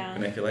pleasure. Yeah.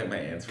 And I feel like my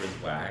answer is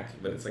whack,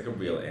 but it's like a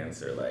real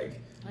answer. Like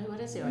Like what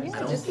is yours? Yeah. I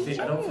don't just be feel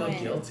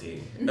genuine.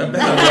 guilty about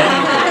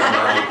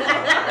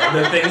anything. Like,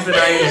 the things that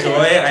I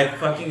enjoy, I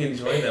fucking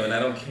enjoy them and I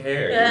don't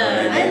care. You know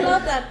what I I mean?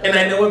 love that. And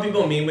I know what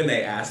people mean when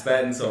they ask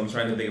that, and so I'm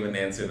trying to think of an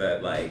answer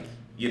that like,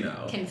 you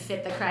know. Can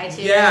fit the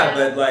criteria. Yeah,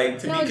 but like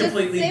to No, be just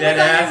completely say dead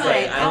what's on your ass,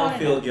 like mind. I I don't wanna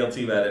feel know.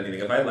 guilty about anything.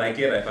 If I like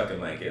it, I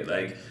fucking like it.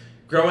 Like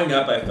growing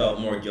up, I felt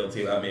more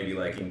guilty about maybe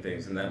liking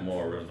things, and that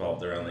more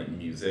revolved around like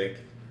music.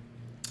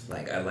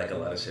 Like I like a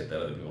lot of shit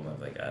that other people might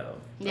like. I don't.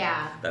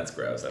 Yeah. That's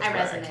gross. That's I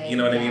whack. resonate. You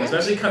know what I mean? Yeah.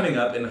 Especially coming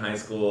up in high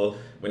school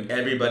when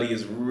everybody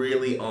is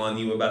really on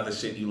you about the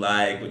shit you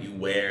like, what you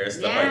wear,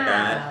 stuff like Yeah,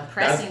 that.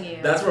 pressing that's,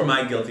 you. That's where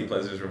my guilty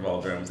pleasures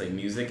revolved around. It's like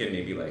music and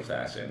maybe like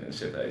fashion and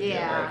shit that I feel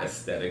Yeah. like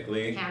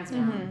aesthetically. Hands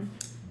down.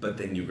 But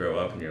then you grow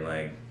up and you're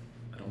like,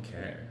 I don't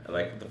care. I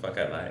like what the fuck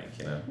I like,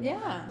 you know?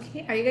 Yeah.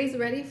 Okay. Are you guys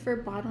ready for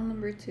bottle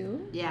number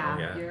 2? Yeah.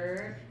 Yeah.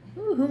 You're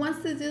Ooh, who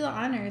wants to do the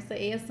honors? The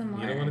ASMR.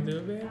 You don't want to do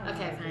it, babe?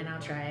 Okay, fine,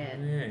 I'll try it.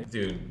 Yeah.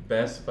 Dude,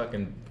 best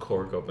fucking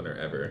cork opener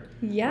ever.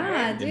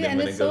 Yeah, dude, and then and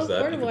when it's it so goes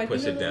up, you affordable. I can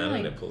push think it down like,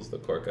 and it pulls the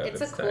cork up. It's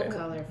a cool tight.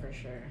 color for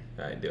sure.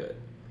 Alright, do it.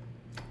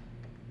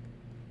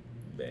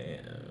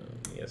 Bam.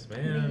 Yes,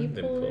 Then ma'am. you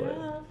Then pull pull it it.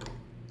 up.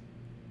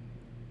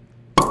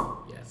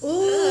 Yes.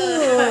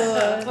 Ooh,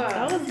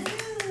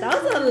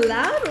 that was a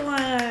loud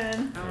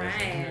one. All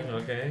right.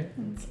 Okay.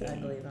 It's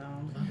ugly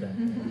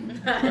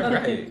though. Okay.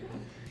 Alright.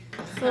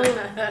 So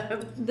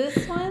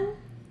this one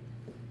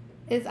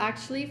is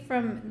actually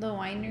from the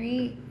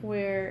winery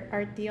where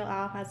our Tío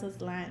Al has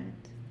his land.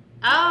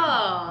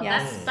 Oh,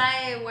 Yeah. that's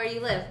by where you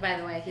live, by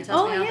the way. He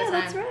tells Oh me all yeah, the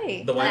time. that's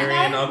right. The winery in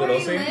That's where you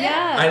Algodose? live?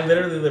 Yeah. I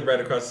literally live right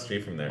across the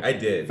street from there. I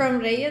did. From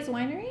Reyes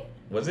Winery.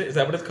 Was it? Is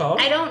that what it's called?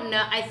 I don't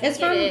know. I think It's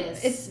from- it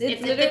is. it's if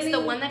it's literally- the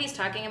one that he's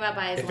talking about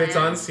by his If it's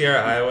land. on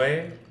Sierra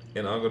Highway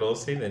in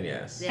Algodose, then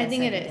yes. Yeah. I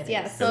think Yes, it I is. think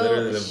Yeah. it is. I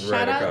literally So live right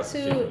shout out across the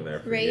street from there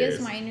to for Reyes years.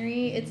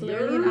 Winery. It's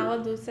literally in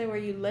Agua Dulce where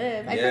you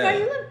live. I Yeah, forgot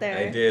you lived there.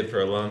 I did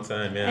for a long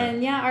time, yeah.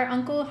 And yeah, our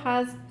uncle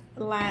has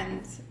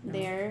land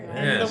there, Yeah,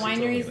 and the she told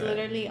me winery is that.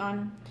 literally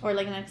on or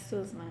like next to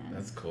his land.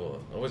 That's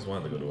cool. I always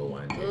wanted to go to a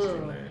wine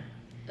tasting Ooh. there.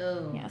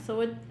 Oh. Yeah. So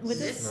with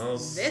this.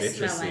 Smells This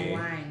smells like citrusy.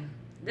 wine.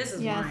 This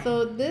is Yeah. wine.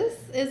 So this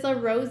is a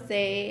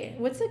rosé.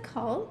 What's it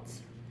called?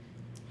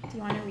 Do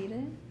you want to read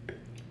it?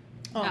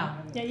 Oh, No.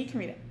 yeah, you can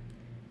read it.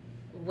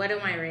 What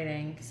am I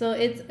reading? So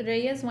it's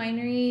Reyes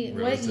Winery.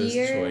 Rosa's What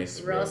year?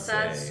 Choice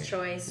Rosa's Rosé,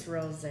 Choice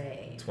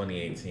Rosé.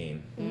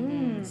 2018.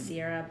 Mm.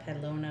 Sierra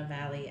Pelona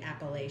Valley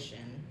Appellation.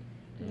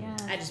 Yeah.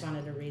 I just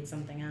wanted to read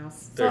something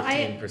else. So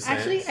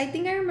 13%. I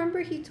think I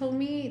remember he told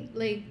me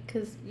like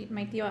because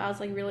my tío, I was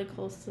like really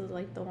close to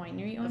like the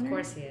winery owner. Of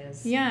course he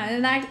is. Yeah,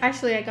 and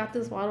I got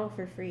this bottle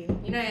for free.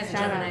 You know he has a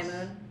Shout Gemini out.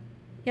 moon.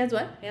 He has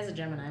what? He has a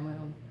Gemini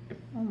moon.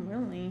 Oh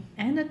really?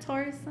 And a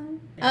Taurus sun.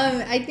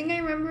 Yes. I think I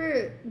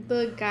remember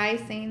the guy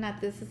saying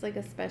that this is like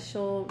a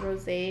special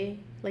rosé.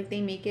 Like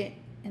they make it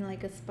in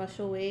like a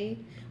special way,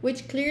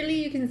 which clearly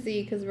you can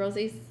see because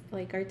rosés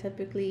like are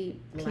typically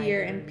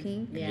clear and Lighter.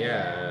 pink.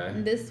 Yeah.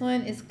 And this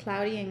one is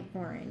cloudy and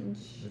orange.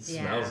 It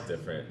Yeah. smells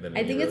different than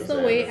I think any it's the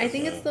rosé way. I've I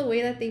think ever it's the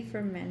way that they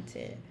ferment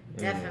it.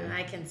 Definitely,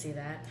 I can see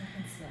that.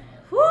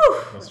 Whew.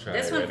 Whew. Let's try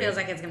This it, one ready? feels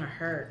like it's gonna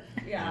hurt.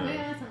 Yeah. Yeah,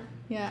 that's fine.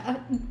 Yeah.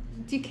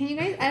 Can you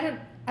guys?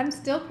 I'm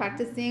still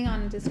practicing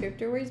on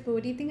descriptor words, but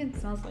what do you think it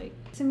smells like?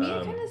 To me,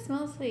 it kind of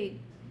smells like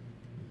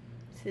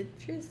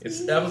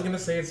citrusy. I was gonna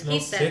say it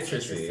smells said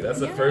citrusy. citrusy. That's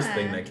the first Yeah.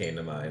 thing that came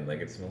to mind. Like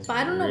it smells. But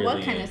I don't know what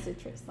really- kind of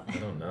citrus. I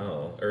don't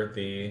know.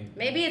 Earthy.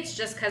 Maybe it's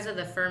just because of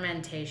the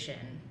fermentation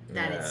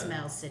that it Yeah.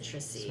 smells It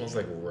citrusy. smells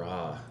like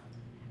raw.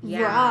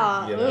 Yeah.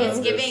 Raw. You know, It's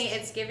Ugh. giving.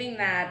 It's giving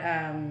that.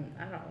 I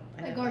don't know.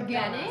 I Like don't know.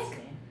 organic?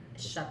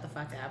 Shut the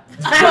fuck up. You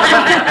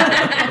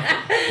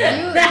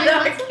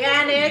that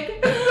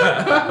organic.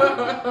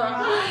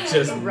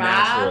 Just Raw,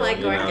 natural, like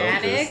you know,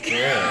 organic. just-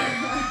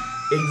 yeah.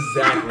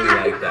 Exactly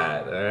like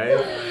that. All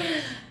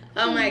right.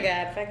 Oh my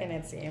god, fucking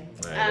Itsy.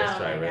 All right, let's Oh try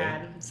my it,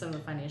 ready? god, some of the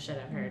funniest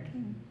shit I've heard.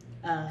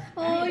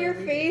 Oh, your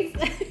face.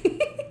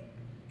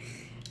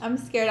 I'm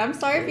scared. I'm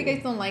sorry if you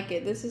guys don't like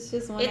it. This is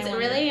just one. It's I wanted.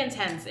 really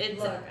intense. It's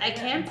Look, I get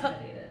can't put.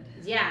 intimidated.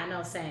 Yeah,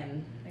 no,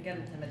 same. I get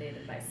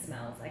intimidated by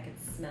smells. I can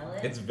smell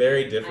it. It's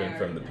very different I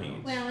from the already know.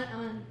 peach. Wait, I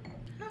want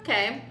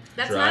Okay,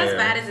 that's not as Drier.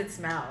 bad as it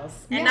smells,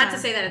 and not Yeah. to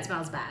say that it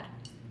smells bad.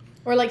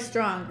 Or like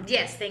strong.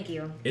 Yes, thank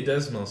you. It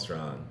does smell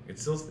strong. It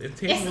tastes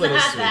It's a little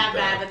not sweet that though.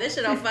 bad, but this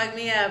shit'll fuck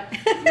me up.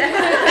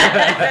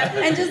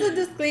 And just a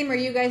disclaimer: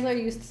 you guys are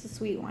used to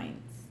sweet wines,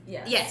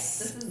 Yes. Yes.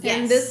 This is Yes.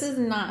 and this is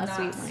not a Not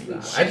sweet sweet.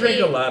 wine. I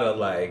drink a lot of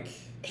like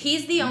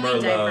He's the only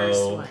Merlot. diverse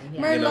one.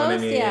 Yeah. you know what I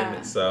Merlots, mean.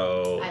 yeah.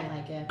 So I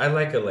like it. I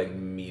like a like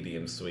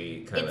medium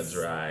sweet, kind of It's-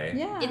 dry.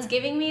 Yeah. It's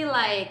giving me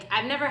like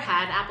I've never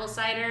had apple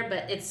cider,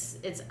 but it's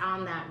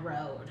on that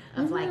road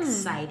of like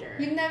cider.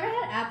 You've never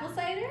had apple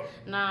cider?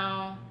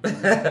 No,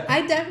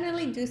 I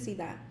definitely do see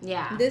that.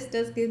 yeah, This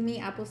does give me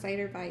apple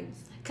cider vibes.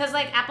 because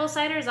like apple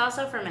cider is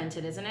also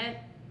fermented, isn't it?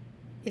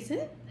 Is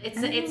it?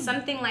 It's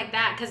something like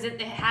that because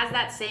it has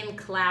that same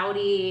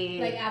cloudy.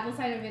 Like apple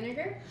cider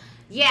vinegar?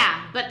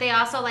 Yeah, but they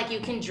also like you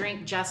can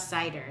drink just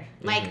cider.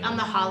 Like on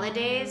the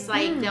holidays,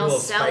 like a they'll little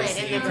sell it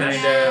spicy, in the kind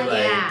of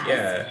like Yeah.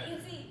 yeah.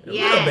 Easy. A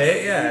Yes. little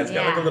bit, yeah. It's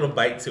got like a Yeah. little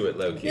bite to it,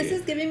 low key. This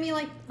is giving me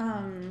like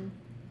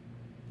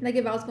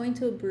if I was going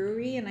to a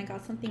brewery and I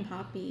got something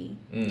hoppy.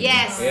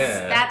 Yes,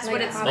 Yeah. that's what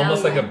Like it a- smells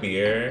Almost like a like.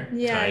 beer,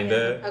 Yeah,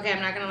 kinda. Okay,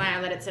 I'm not gonna lie.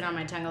 I let it sit on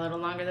my tongue a little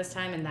longer this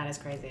time, and that is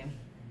crazy.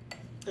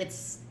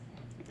 It's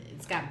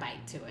got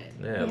bite to it.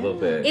 Yeah, a little Yeah.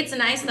 bit. It's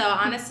nice though.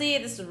 Honestly,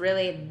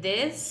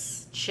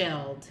 this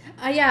chilled.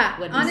 Yeah.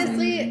 What'd you say?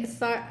 Honestly,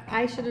 sorry,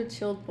 I should have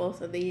chilled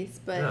both of these,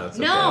 but No, it's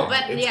No, okay.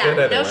 but It's yeah, good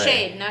either no way.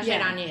 shade, no shade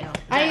Yeah. on you.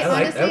 I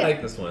I honestly,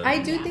 like this one. I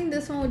do Yeah. think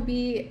this one would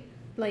be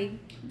like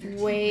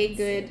way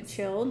good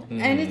chilled,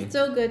 and it's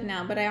still good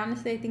now. But I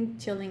think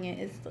chilling it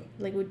is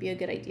like would be a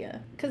good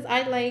idea because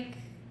I like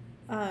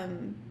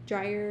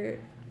drier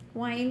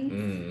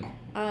wine.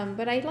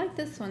 But I like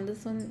this one.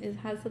 This one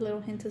has a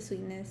little hint of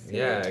sweetness. to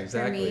Yeah, it for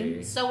me.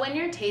 exactly. So when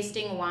you're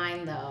tasting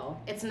wine though,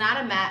 it's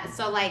not a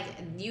so like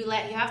you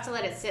have to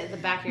let it sit at the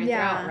back of your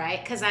Yeah. throat,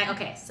 right? Because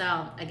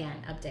so again,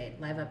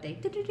 live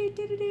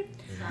update.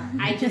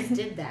 I just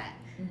did that.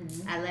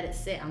 I let it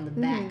sit on the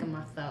back of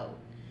my throat.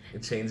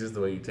 It changes the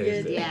way you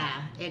taste it.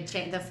 Yeah,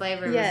 the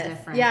flavor was Yes.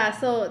 different. Yeah.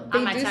 So they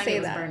On my do tongue, say it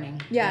was that.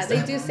 burning. Yeah, they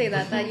Instead do of- say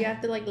that you have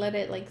to like let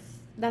it like.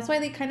 That's why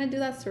they kind of do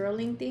that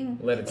swirling thing.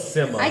 Let it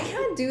simmer. I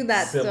can't do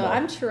that still. Simmer.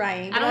 I'm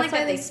trying. I don't like That's why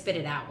that they spit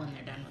it out when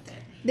they're done with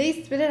it.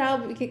 they spit it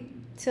out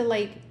to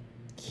like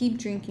keep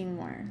drinking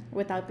more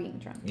without being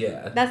drunk.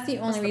 Yeah. That's the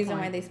only the reason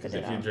point? why they spit If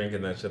it you're out.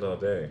 drinking that shit all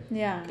day.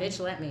 Yeah. Bitch,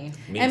 let me.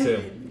 Me And-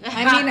 too.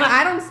 I mean,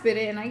 I don't spit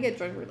it, and I get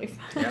drunk really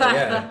fast.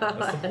 Yeah,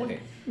 that's the point.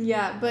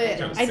 Yeah, but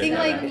Trying to I think sit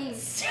like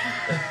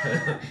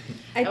down.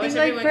 I wish think like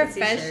everyone could see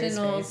Cherie's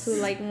professionals who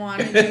face. like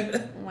want to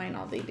drink wine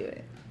all, they do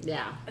it.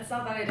 Yeah. It's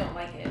not that I don't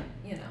like it,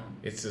 you know.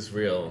 It's just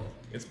real.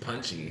 It's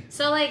punchy.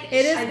 So like,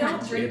 It is I don't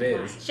punchy. drink It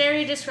wine. is.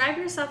 Cherie, describe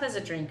yourself as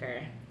a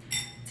drinker.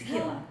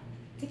 Tequila.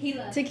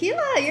 Tequila.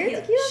 Tequila, you're a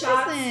tequila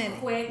Shots, person.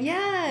 quick.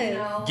 Yes. You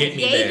know. Get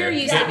me Jaeger there.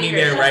 used Get to me be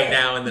there your right shit.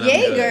 now, and then I'm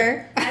good.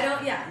 Jaeger. I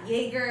don't. Yeah,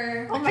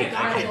 Jaeger. Oh my I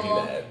can't do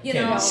Gargle, that. You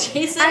Can't know. do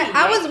She said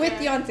I was Jaeger.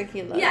 with you on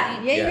tequila. Yeah.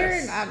 Jaeger,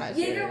 Yes. I'm not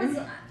Jaeger sure. was.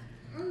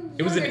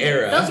 It was an younger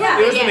era. days. Those Yeah,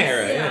 were It was an yes,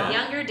 era, yeah.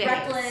 Younger days.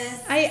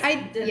 Reckless.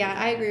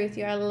 I agree with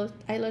you.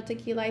 I love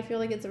tequila. I feel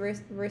like it's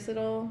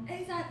versatile.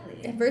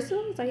 Exactly.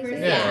 Versatile? Is that how you say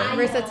it? Yeah.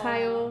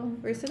 Versatile.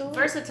 Versatile.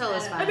 Versatile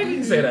is I fine. think you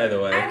can say it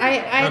either way.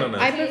 I don't know.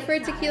 I prefer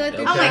tequila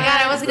through Oh my Okay.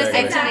 god, I was gonna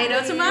say Exactly.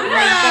 tomato to my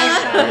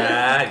Exactly. mouth.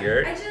 Yeah,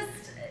 you're. I just.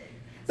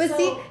 But so,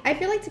 see, I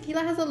feel like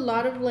tequila has a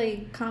lot of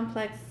like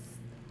complex,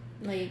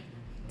 like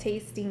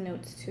tasting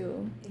notes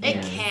too. It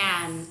Yeah.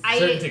 can.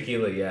 Certain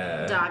tequila,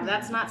 yeah. Dog,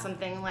 that's not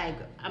something like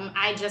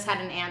I just had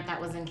an aunt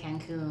that was in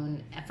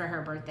Cancun for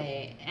her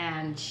birthday,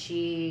 and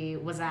she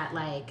was at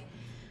like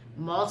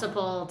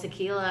multiple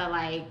tequila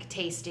like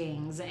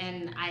tastings,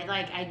 and I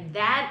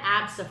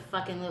that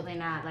abso-fucking-lutely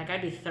not. Like,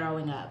 I'd be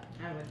throwing up.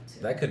 I would too.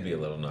 That could be a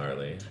little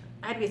gnarly.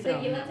 I'd be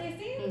throwing Tequila up.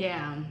 tasting?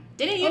 Yeah.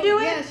 Didn't you do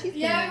it? Yeah, she's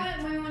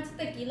Yeah, when we went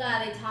to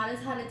tequila, they taught us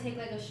how to take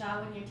like a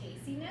shot when you're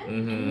tasting it.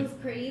 And Mhm. it was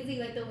crazy,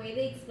 like the way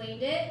they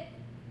explained it.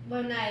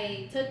 When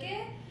I took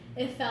it,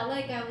 it felt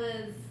like I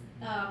was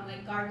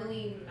like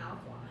gargling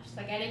mouthwash.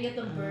 Like I didn't get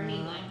the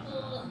burning like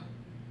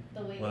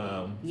the way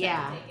Wow. they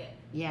Yeah. said to take it.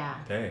 Yeah.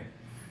 Dang.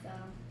 So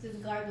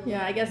just gargle.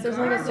 Yeah, I guess there's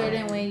like a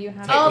certain way you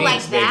have Oh, to.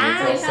 like Techniques, baby.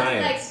 that? It's all So you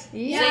have to, science. like,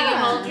 Yeah. So you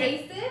hold your-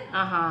 taste it,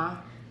 Uh-huh.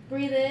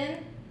 breathe in,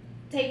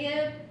 take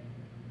it,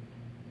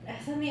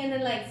 something, and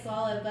then like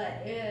swallow it.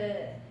 But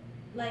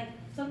like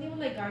something with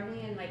like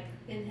gargling and like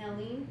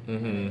inhaling,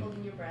 Mhm. like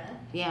holding your breath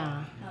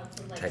Yeah. helps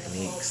with like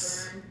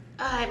Techniques.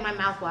 the whole burn. My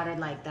mouth watered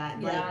like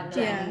that. Yeah, Like,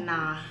 no. Yeah.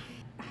 nah.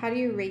 How do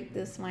you rate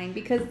this wine?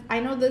 Because I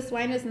know this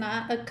wine is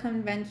not a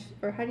convention,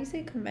 or how do you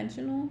say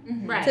conventional?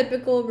 Right.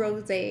 Typical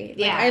rosé. Like,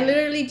 Yeah. I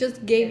literally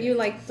just gave you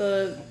like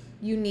the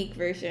unique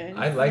version.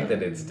 I like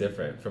that it's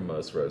different from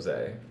most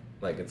rosé.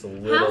 Like, it's a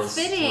little How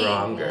fitting.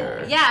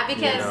 stronger. Yeah,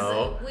 because you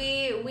know?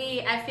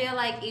 we I feel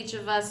like each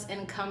of us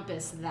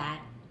encompass that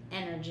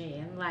energy,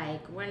 and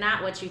like we're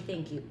not what you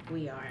think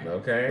we are.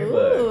 Okay,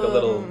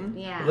 look,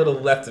 Yeah. a little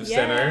left of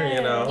center,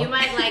 you know. You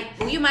might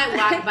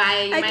walk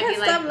by, you I might can't be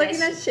like, stop looking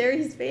 "This- at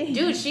Sherry's face.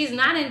 dude, she's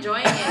not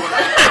enjoying it.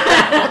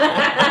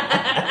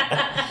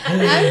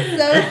 I'm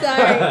so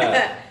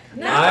sorry.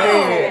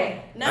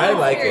 No. I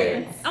like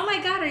it. Oh my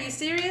god, are you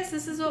serious?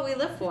 This is what we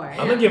live for. I'm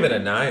gonna give it a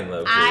 9,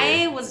 low key.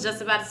 I was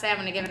just about to say I'm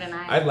gonna give it a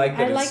 9. I like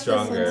that I it's like this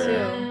one, stronger.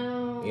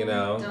 too. You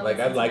know, Don't like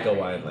I listen to like a Mary.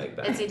 wine like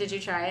that. Itzy, did you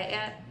try it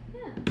yet?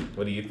 Yeah.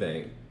 What do you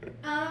think?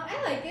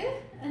 I like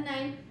it. A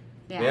 9.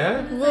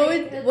 Yeah.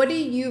 What do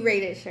you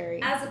rate it,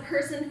 Cherie? As a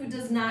person who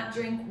does not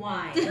drink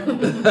wine,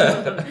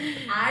 Mm.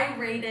 I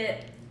rate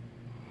it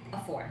a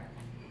 4.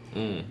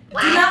 Mm. Do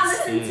not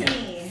listen to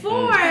me.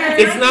 4.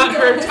 It's not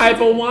her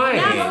type of wine,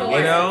 No,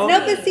 you know. No,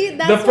 but see,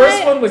 that's the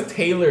first why- one was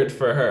tailored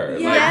for her,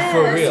 Yeah. like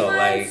for First real, one's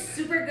like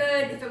super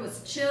good. If it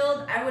was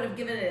chilled, I would have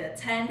given it a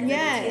 10 because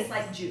Yes. it tastes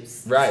like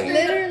juice. Right.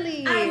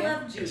 Literally. I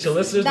love juice.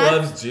 Shalissa That's-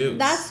 loves juice.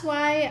 That's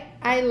why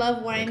I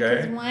love wine,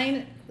 because Okay.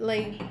 wine,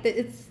 like,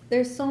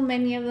 there's so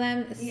many of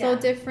them. It's so Yeah.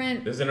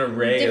 different. There's an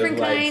array Different of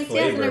like kinds,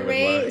 flavor yes, an with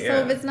array. wine. So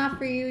Yeah. if it's not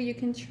for you, you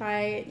can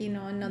try,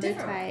 another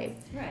Different type.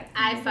 ones. Right.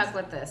 I fuck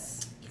with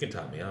this. You can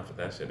top me off with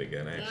that shit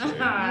again, actually.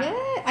 Yeah,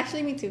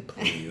 actually, me too.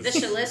 Please. The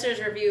Shalisser's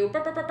review.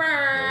 Okay,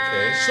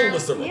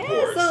 Shalissa Yeah,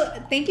 reports.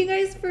 so thank you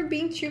guys for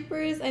being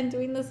troopers and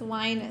doing this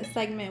wine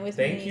segment with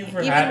me. Thank you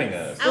for having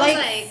us. I was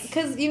like-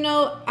 because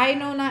I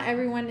know not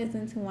everyone is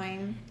into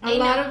wine. A I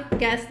lot know. of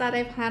guests that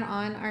I've had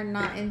on are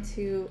not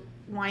into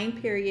wine,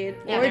 period,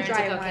 Yeah, or they're into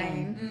dry cocaine.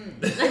 wine.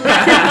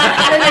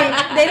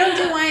 Mm. They don't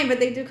do wine, but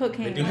they do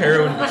cocaine. They do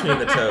heroin between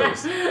the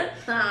toes.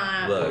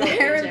 Look. The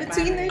heroin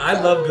between their I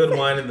love good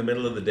wine in the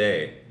middle of the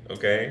day.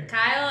 Okay.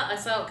 Kyle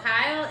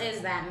is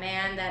that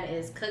man that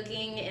is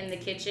cooking in the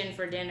kitchen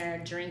for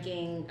dinner,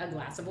 drinking a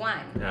glass of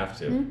wine. Have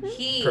to. Mm-hmm.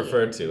 He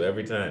Prefer to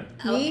every time.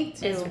 Me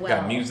too. as well.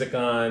 Got music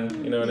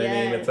on. You know what I mean?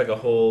 Yes. It's like a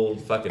whole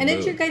fucking. And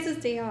it's mood. your guys'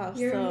 day off.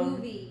 Your so.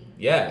 movie.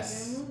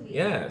 Yes. Your movie.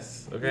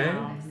 Yes. Okay.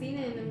 Wow. I've seen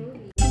it in the movie.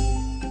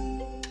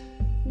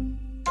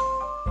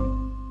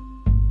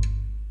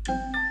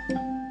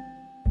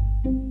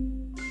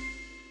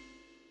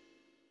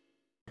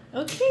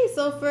 Okay,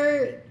 so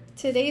for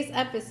today's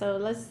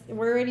episode,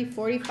 we're already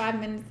 45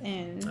 minutes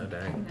in. Oh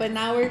dang. But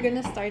now we're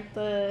gonna start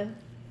the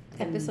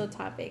episode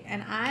topic,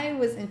 and I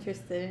was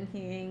interested in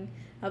hearing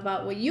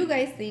about what you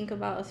guys think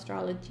about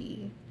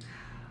astrology.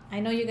 I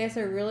know you guys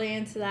are really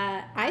into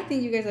that. I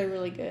think you guys are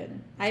really good.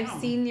 I've Oh.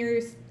 seen your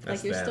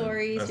That's your them.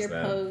 stories, That's your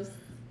them. posts.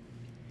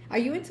 Are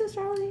you into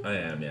astrology? I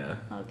am, yeah.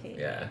 Okay.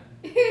 Yeah.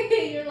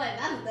 You're like,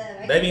 that's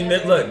them. I mean,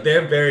 look,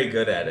 they're very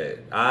good at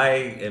it. I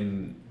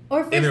am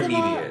Or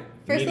intermediate.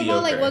 First of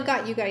all, like, mediocre. what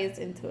got you guys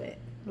into it?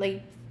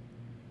 Like,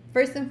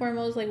 first and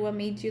foremost, like, what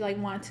made you, like,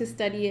 want to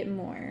study it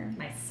more?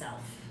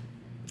 Myself.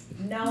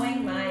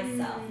 Knowing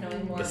myself.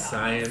 Knowing more The about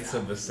science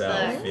myself. of the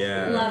self. Look,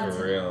 Yeah, love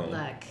for to real.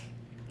 Look,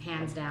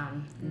 hands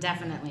down,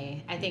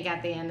 definitely. I think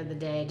at the end of the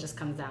day, it just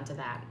comes down to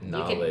that.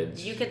 Knowledge.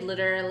 You could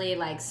literally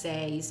like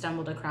say you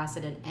stumbled across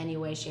it in any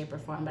way, shape, or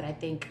form, but I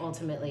think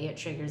ultimately it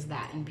triggers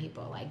that in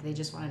people. Like they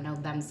just want to know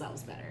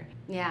themselves better.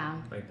 Yeah.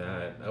 Like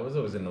that. I was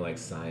always into like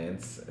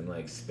science and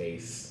like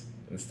space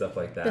and stuff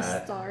like that.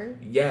 The star?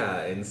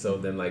 Yeah, and so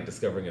then like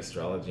discovering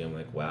astrology, I'm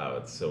like, wow,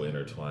 it's so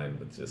intertwined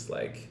with just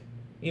like,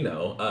 you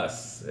know,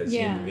 us as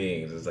human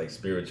beings, as like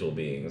spiritual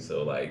beings.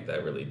 So like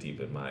that really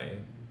deepened my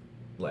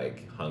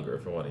like hunger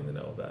for wanting to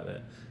know about it.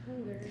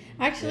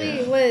 Actually,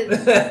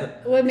 Yeah.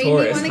 what made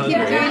Taurus, me want to keep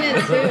hungry. doing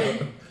it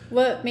too.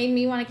 What made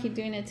me want to keep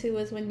doing it too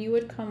was when you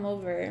would come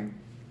over,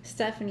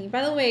 Stephanie.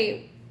 By the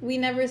way, we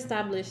never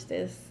established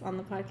this on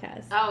the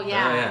podcast. Oh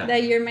yeah. yeah.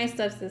 That you're my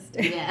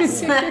stepsister.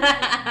 Yes.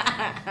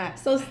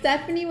 So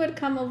Stephanie would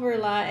come over a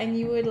lot, and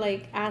you would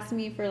like ask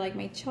me for like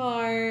my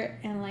chart,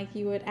 and like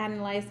you would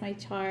analyze my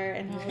chart,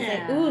 and I was like,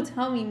 Yeah. "Ooh,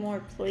 tell me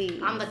more,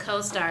 please." I'm the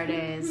co-star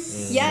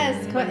is.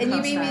 Yes, Mhm. and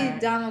you made me Co-star.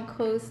 Donald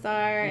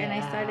co-star, and I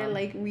Yeah. started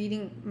like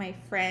reading my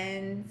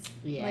friends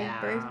Yeah.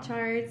 like birth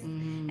charts,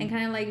 Mhm. and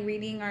kind of like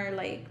reading our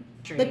like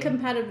the True.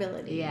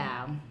 compatibility.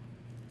 Yeah.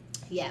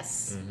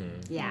 Yes.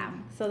 Mm-hmm. Yeah.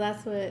 So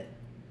that's what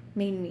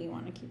made me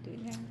want to keep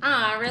doing it.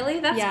 Ah, really?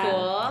 That's Yeah.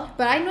 cool.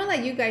 But I know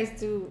that you guys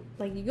do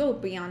like you go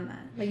beyond that.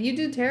 Like you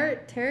do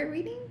tarot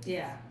reading.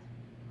 Yeah.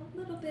 A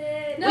little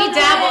bit. We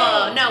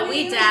dabble. No,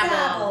 we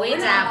dabble. We We're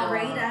dabble. not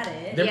great at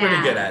it. They're Yeah.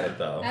 pretty good at it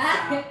though.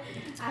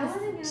 I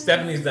wasn't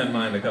Stephanie's done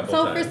mine a couple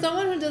So times. for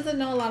someone who doesn't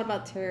know a lot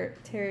about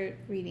tarot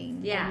reading,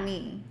 Yeah. like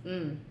me,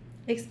 Mm.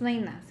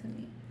 explain that to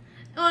me.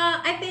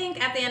 Well, I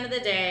think at the end of the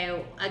day,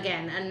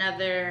 again,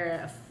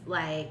 another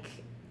like,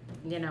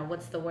 you know,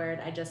 what's the word?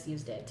 I just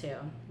used it too.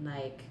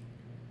 Like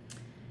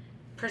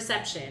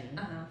perception.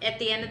 Uh-huh. At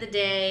the end of the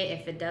day,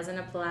 if it doesn't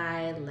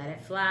apply, let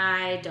it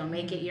fly. Don't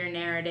make it your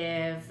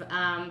narrative.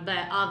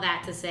 But all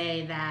that to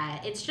say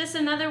that it's just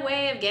another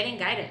way of getting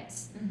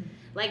guidance.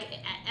 Like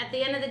at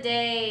the end of the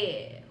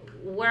day,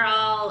 we're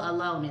all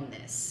alone in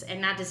this,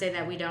 and not to say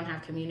that we don't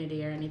have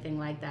community or anything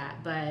like that,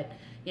 but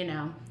you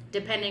know,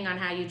 depending on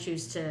how you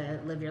choose to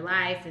live your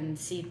life and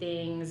see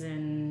things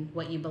and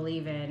what you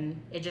believe in,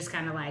 it just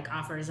kind of like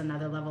offers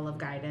another level of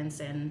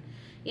guidance. And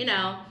you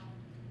know,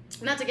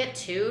 not to get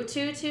too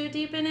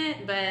deep in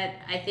it, but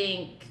I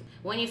think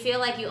when you feel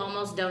like you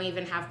almost don't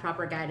even have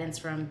proper guidance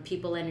from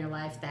people in your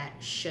life that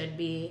should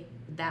be,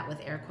 that with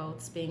air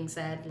quotes being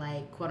said,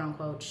 like quote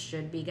unquote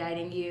should be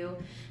guiding you,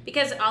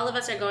 because all of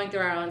us are going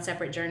through our own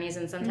separate journeys,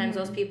 and sometimes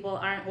those people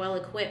aren't well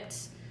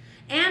equipped,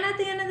 and at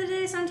the end of the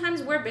day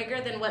sometimes we're bigger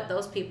than what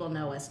those people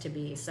know us to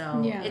be.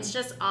 So Yeah. it's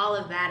just all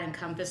of that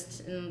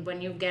encompassed. And when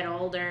you get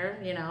older,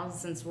 you know,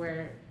 since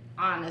we're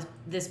on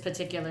this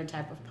particular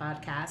type of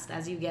podcast,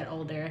 as you get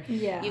older,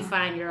 Yeah. you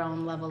find your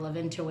own level of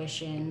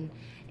intuition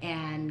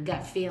and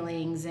gut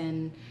feelings,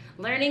 and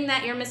learning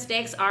that your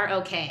mistakes are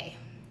okay,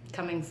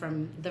 coming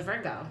from the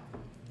Virgo.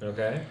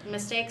 Okay.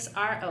 Mistakes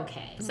are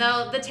okay.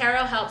 So the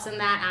tarot helps in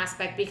that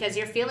aspect, because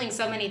you're feeling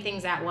so many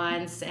things at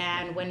once,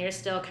 and when you're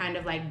still kind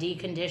of like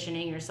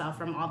deconditioning yourself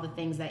from all the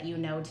things that you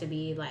know to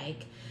be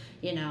like,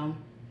 you know,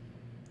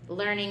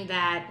 learning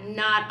that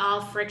not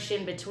all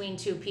friction between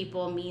two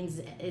people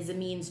is a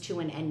means to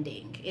an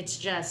ending. It's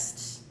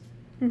just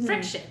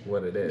friction.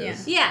 What it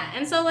is. Yeah. Yeah,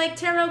 and so like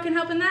tarot can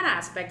help in that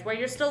aspect, where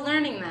you're still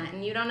learning that,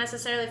 and you don't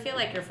necessarily feel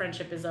like your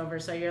friendship is over.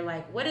 So you're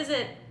like, what is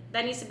it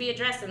that needs to be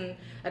addressed? And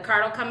a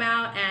card will come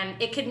out,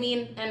 and it could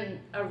mean an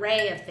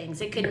array of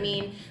things. It could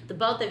mean the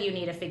both of you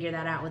need to figure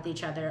that out with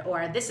each other,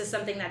 or this is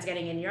something that's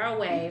getting in your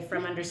way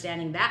from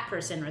understanding that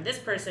person, or this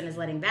person is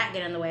letting that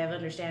get in the way of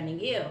understanding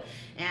you.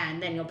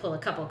 And then you'll pull a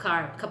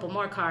couple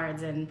more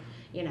cards, and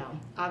you know,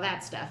 all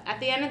that stuff.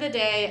 At the end of the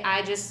day,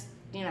 I just,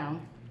 you know,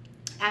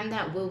 I'm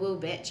that woo-woo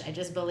bitch. I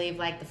just believe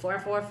like the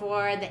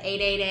 444, the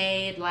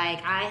 888,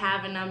 like I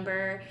have a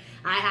number,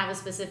 I have a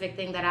specific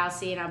thing that I'll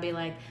see and I'll be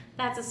like,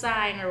 that's a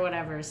sign or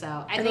whatever. So I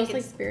Are think those like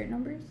it's, spirit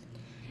numbers?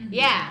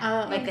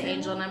 yeah, like the okay.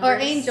 angel numbers. Or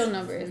angel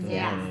numbers?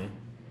 Yeah. Mhm.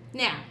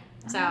 Yeah.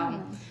 So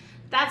Oh.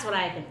 that's what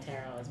I think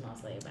tarot is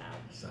mostly about.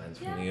 Signs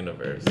from Yeah. the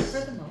universe.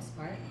 For the most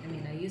part. I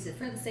mean, I use it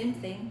for the same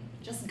thing.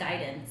 Just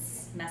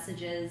guidance,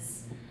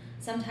 messages.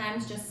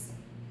 Sometimes just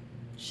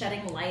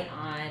shedding light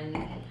on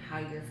how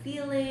you're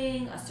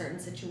feeling, a certain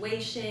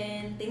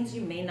situation, things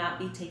you may not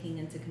be taking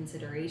into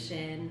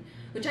consideration,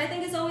 which I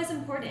think is always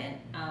important.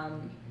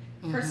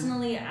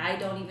 Personally, I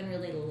don't even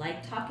really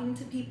like talking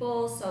to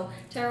people, so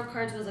tarot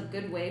cards was a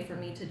good way for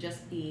me to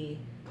just be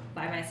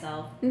by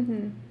myself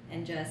Mm-hmm.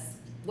 and just,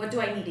 what do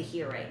I need to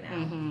hear right now?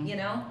 Mhm. You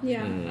know?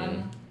 Yeah.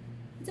 Mm.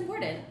 It's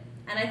important.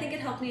 And I think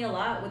it helped me a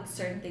lot with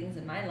certain things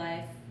in my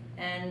life.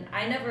 And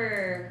I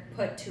never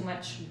put too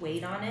much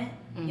weight on it,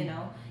 you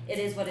know. It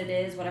is what it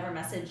is. Whatever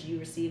message you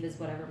receive is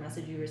whatever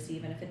message you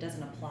receive. And if it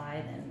doesn't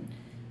apply,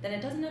 then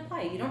it doesn't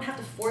apply. You don't have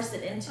to force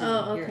it into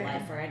your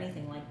life or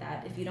anything like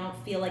that. If you don't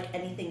feel like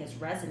anything is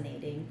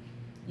resonating,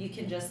 you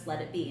can just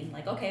let it be.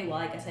 Like, okay, well,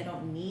 I guess I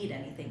don't need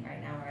anything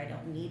right now, or I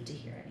don't need to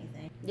hear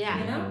anything. Yeah,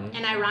 you know?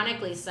 And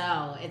ironically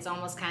so, it's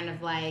almost kind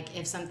of like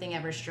if something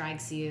ever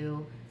strikes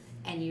you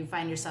and you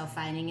find yourself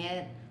fighting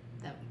it,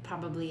 that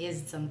probably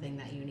is something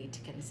that you need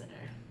to consider.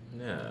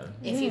 Yeah.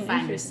 If you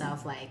find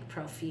yourself like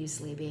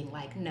profusely being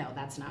like, no,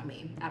 that's not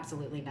me.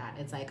 Absolutely not.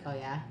 It's like, oh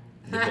yeah.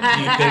 You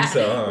think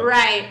so, huh?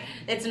 Right.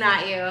 It's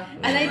not you.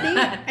 And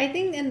I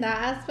think in that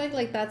aspect,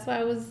 like that's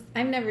why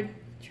I've never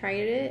tried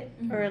it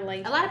or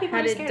like a lot of people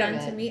had are it scared done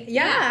of it. to me.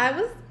 Yeah,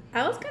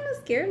 I was kind of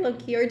scared, low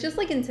key, or just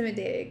like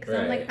intimidated because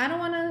I'm like, I don't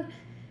want to,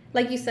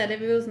 like you said,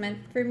 if it was meant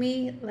for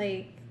me,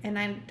 like, and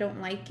I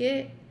don't like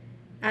it,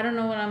 I don't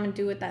know what I'm gonna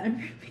do with that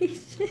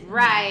information.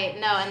 Right.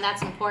 No, and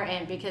that's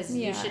important because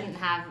Yeah. you shouldn't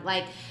have,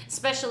 like,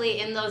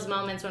 especially in those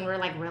moments when we're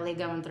like really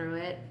going through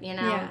it, you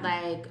know, Yeah.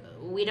 like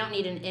we don't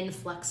need an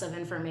influx of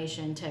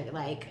information to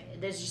like,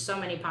 there's just so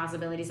many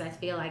possibilities. I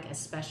feel like,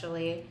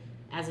 especially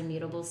as a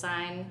mutable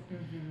sign,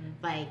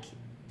 like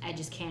I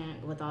just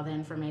can't with all the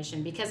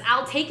information because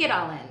I'll take it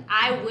all in.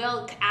 I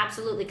will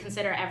absolutely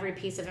consider every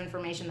piece of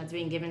information that's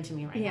being given to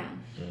me right now.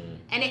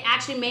 And it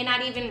actually may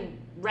not even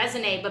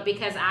resonate, but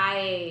because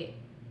I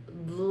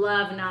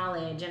love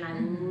knowledge and I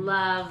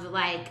love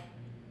like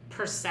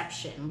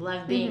perception,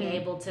 love being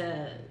able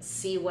to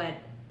see what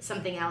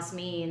something else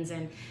means,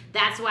 and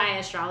that's why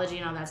astrology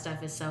and all that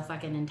stuff is so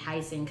fucking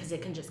enticing because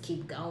it can just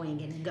keep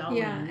going and going.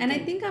 Yeah, and I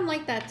think I'm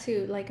like that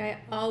too. Like I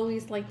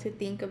always like to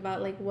think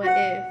about like what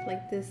if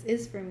like this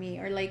is for me,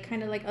 or like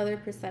kind of like other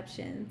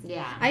perceptions.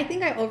 Yeah. I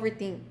think I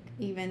overthink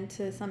even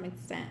to some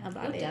extent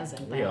about Who it.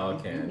 doesn't? We all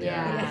can.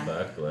 Yeah.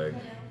 Fuck, like.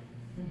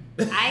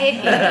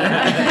 I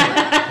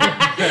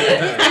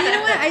And you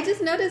know what? I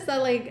just noticed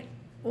that like,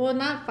 well,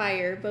 not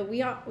fire, but we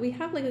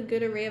have like a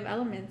good array of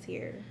elements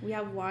here. We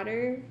have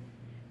water,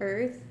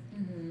 earth.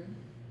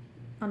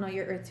 Oh no,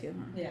 you're earth too,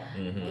 huh?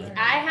 Yeah.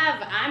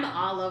 I'm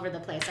all over the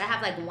place. I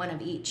have like one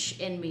of each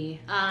in me.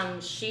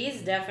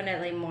 She's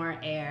definitely more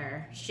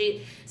air.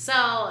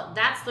 So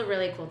that's the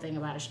really cool thing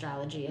about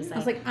astrology is I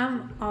was like,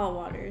 I'm all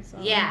water, so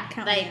yeah,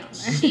 count me like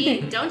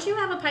out. don't you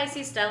have a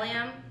Pisces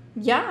stellium?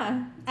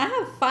 Yeah, I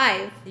have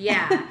 5.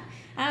 Yeah.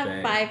 I have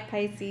Dang. 5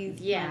 Pisces.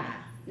 Yeah.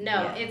 No,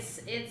 Yeah. it's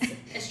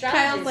astrology.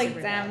 Kyle's like,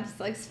 super damn, dope.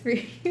 sucks for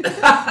you.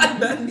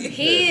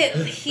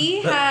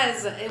 He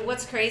has,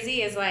 what's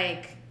crazy is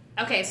like,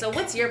 okay, so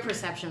what's your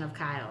perception of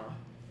Kyle?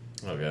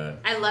 Oh god.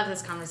 I love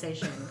this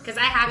conversation because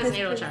I have his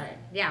natal chart.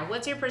 Yeah,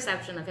 what's your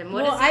perception of him?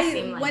 What Well, does he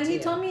seem like when to he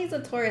you? told me he's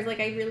a Taurus, like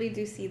I really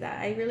do see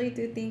that. I really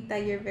do think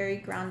that you're very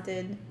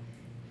grounded,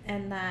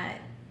 and that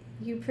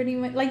you pretty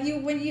much like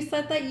when you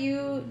said that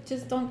you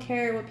just don't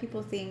care what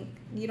people think.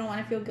 You don't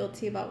want to feel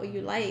guilty about what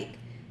you like.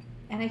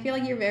 And I feel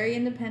like you're very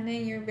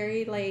independent. You're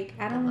very like,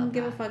 I don't love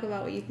give a that. fuck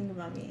about what you think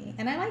about me.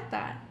 And I like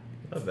that.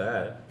 Not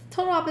bad.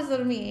 Total opposite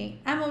of me.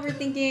 I'm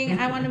overthinking.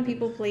 I want to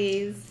people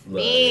please. Look,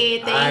 Me,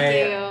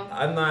 thank you.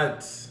 I'm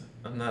not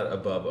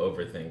above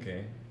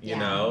overthinking. You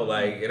know,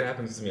 like it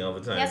happens to me all the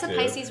time. He has a too.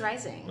 Pisces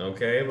rising.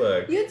 Okay,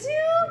 look. You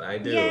do? I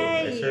do.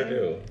 Yay. I sure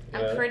do.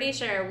 I'm pretty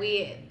sure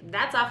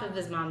that's off of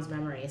his mom's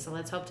memory, so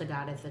let's hope to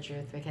God it's the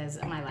truth because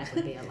my life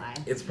would be a lie.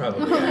 It's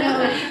probably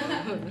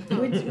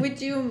accurate. Would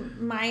you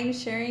mind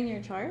sharing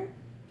your chart?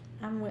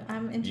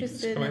 I'm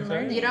interested come in on,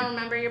 learning. You don't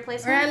remember your Or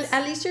placements?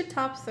 at least your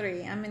top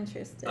 3. I'm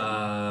interested.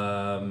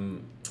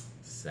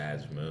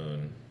 Sag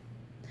moon.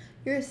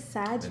 You're a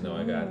Sag I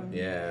know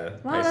moon.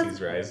 Wow,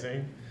 Pisces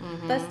rising.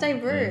 That's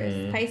diverse.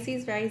 Mhm.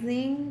 Pisces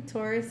rising,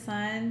 Taurus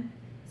sun,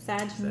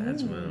 Sag moon.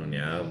 Sag moon,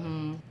 yeah.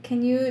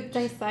 Can you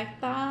dissect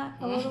that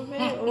a little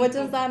bit? What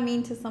does that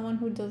mean to someone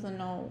who doesn't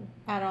know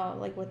at all,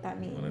 like what that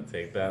means? Want to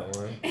take that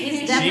one? He's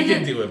She definitely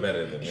can do it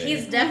better than me.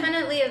 He's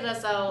definitely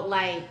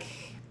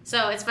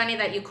so it's funny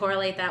that you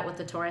correlate that with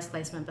the Taurus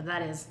placement, but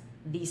that is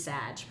the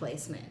Sag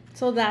placement.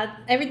 So that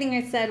everything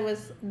I said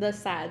was the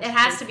Sag. It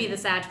has to be the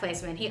Sag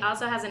placement. He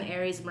also has an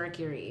Aries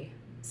Mercury.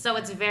 So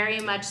it's very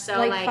much so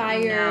Like like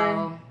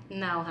fire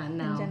no, hun, in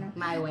no, general.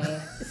 my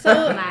way.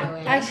 So My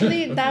way.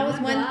 actually, that was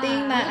one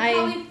thing that I'll I.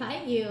 probably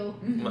fight you.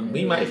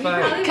 We might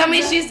fight. Come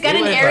in, she's got We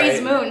an might Aries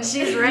fight. moon.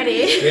 She's ready.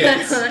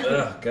 Yes.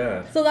 Oh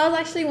god. So that was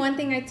actually one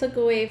thing I took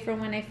away from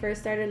when I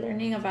first started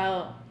learning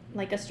about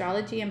like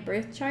astrology and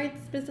birth charts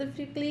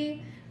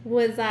specifically,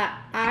 was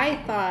that I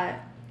thought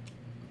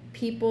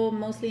people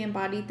mostly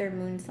embodied their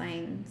moon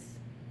signs.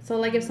 So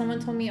like if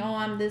someone told me, oh,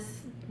 I'm this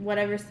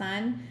whatever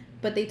sun,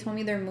 but they told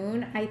me their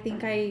moon, I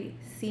think I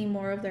see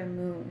more of their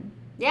moon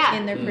Yeah.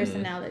 in their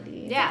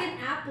personality. Yeah. Like an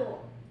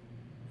apple.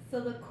 So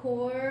the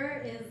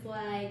core is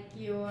like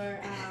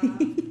your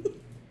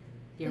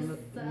Your moon.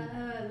 the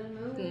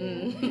moon.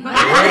 Mm.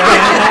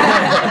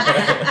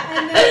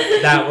 And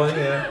then That one,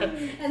 yeah.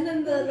 and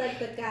then the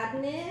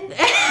godness.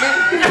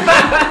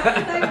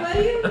 Like what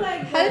do you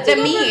like? How did The you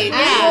know meat,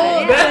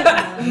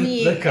 that? yeah. Me.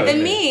 meat. The The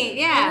coating. meat,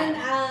 yeah. And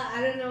then,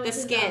 I don't know. The What to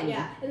skin. call-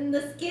 Yeah. And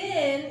the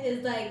skin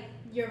is like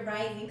you're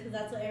rising because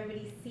that's what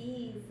everybody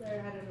sees, or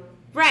I don't know.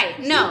 Right.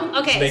 No.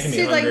 Okay. Making me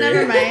She's like, hungry.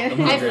 never mind. I'm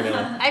hungry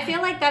now. I feel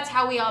like that's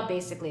how we all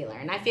basically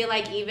learn. I feel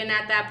like even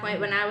at that point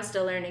when I was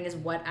still learning is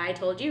what I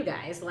told you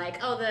guys. Like,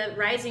 oh, the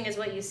rising is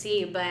what you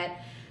see, but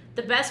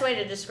the best way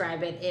to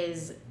describe it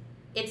is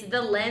it's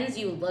the lens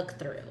you look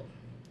through,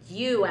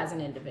 you as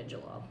an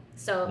individual.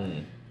 So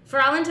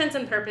for all intents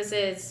and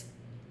purposes,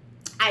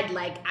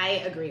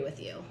 I agree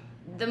with you.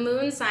 The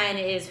moon sign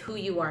is who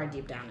you are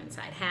deep down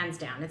inside, hands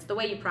down. It's the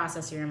way you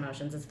process your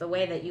emotions. It's the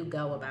way that you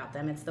go about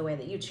them. It's the way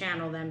that you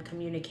channel them,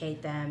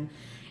 communicate them.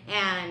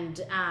 And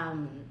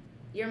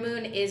your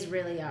moon is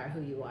really are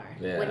who you are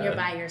when you're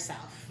by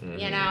yourself.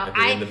 You know, At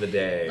the end of the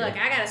day. Look,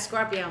 I got a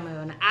Scorpio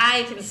moon.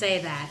 I can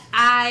say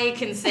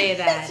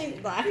that.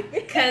 She's laughing.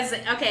 Because,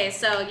 okay,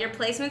 so your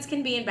placements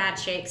can be in bad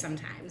shape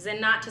sometimes. And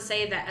not to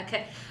say that,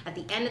 okay, at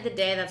the end of the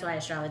day, that's why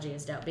astrology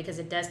is dope. Because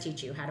it does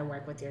teach you how to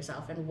work with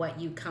yourself and what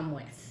you come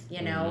with.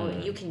 You know,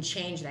 you can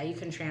change that. You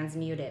can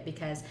transmute it.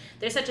 Because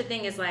there's such a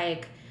thing as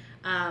like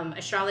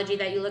astrology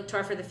that you look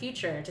toward for the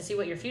future to see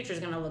what your future is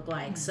going to look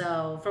like.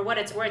 So for what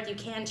it's worth, you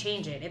can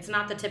change it. It's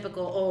not the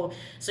typical, oh,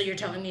 so you're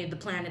telling me the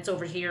planet's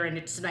over here and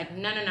it's like,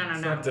 no.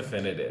 It's not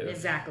definitive.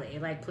 Exactly.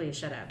 Like, please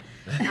shut up.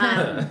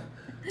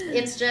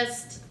 It's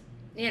just,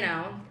 you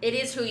know, it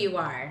is who you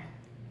are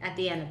at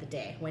the end of the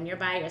day when you're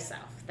by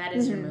yourself. That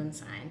is your moon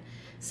sign.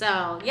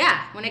 So,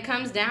 yeah, when it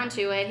comes down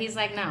to it, he's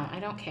like, no, I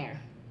don't care.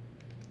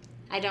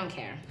 I don't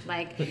care.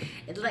 Like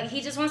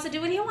he just wants to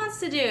do what he wants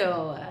to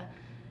do.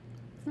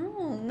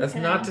 Oh, That's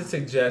okay. not to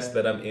suggest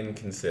that I'm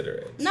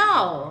inconsiderate.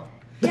 No.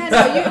 Yeah,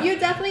 no, you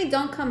definitely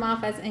don't come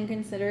off as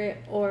inconsiderate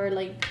or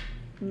like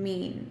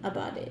mean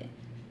about it.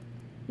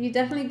 You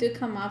definitely do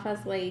come off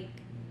as like,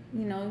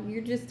 you know,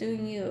 you're just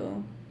doing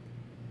you,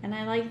 and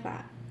I like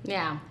that.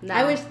 Yeah. No.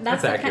 I wish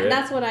That's accurate.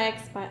 that's what I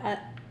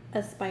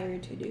aspire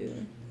to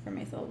do for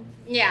myself.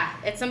 Yeah,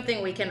 it's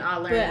something we can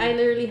all learn. But I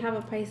literally have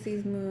a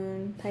Pisces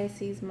moon,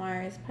 Pisces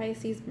Mars,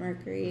 Pisces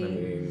Mercury. I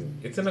mean,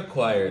 it's an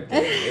acquired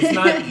thing. It's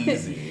not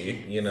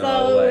easy, you know.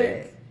 So,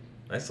 like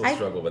I still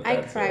struggle with that.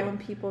 I cry too. when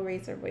people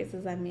raise their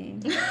voices at me.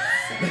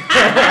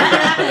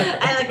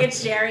 I look at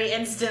Cherie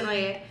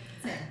instantly.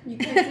 You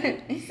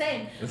can't do it.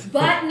 Same.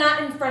 But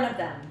not in front of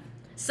them.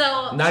 So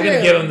Not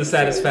gonna give them the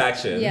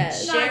satisfaction.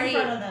 Yes. Not in Cherie,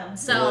 front of them.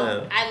 so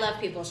Yeah. I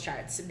love people's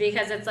charts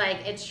because it's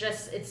like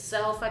it's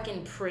so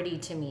fucking pretty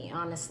to me,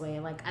 honestly.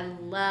 Like I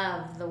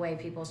love the way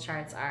people's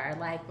charts are.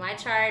 Like my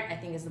chart, I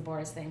think is the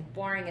boringest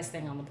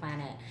thing on the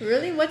planet.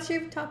 Really? What's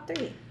your top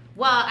 3?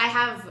 Well, I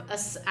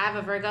have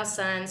a Virgo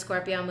sun,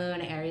 Scorpio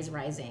moon, Aries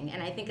rising,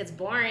 and I think it's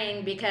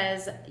boring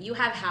because you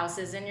have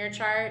houses in your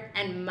chart,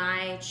 and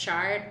my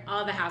chart,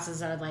 all the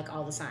houses are like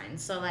all the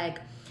signs. So like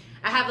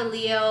I have a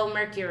Leo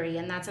Mercury,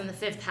 and that's in the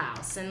 5th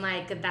house, and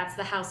like that's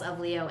the house of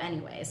Leo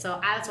anyway. So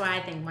that's why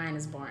I think mine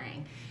is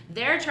boring.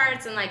 Their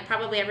charts and like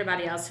probably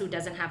everybody else who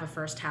doesn't have a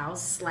first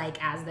house,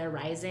 like as their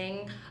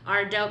rising,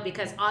 are dope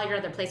because all your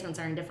other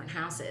placements are in different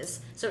houses.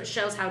 So it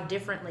shows how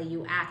differently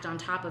you act on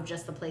top of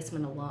just the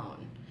placement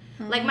alone.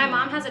 Like my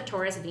mom has a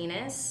Taurus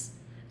Venus,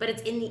 but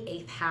it's in the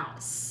 8th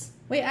house.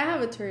 Wait, I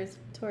have a Taurus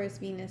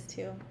Venus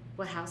too.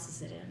 What house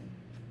is it in?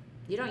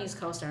 You don't use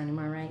CoStar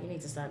anymore, right? You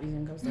need to stop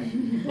using CoStar.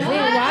 Wait, why?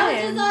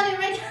 I just on it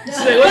right now.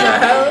 Say, what the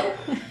hell?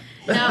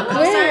 No,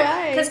 Wait, CoStar,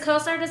 why? because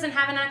CoStar doesn't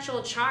have an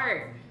actual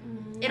chart.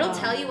 It'll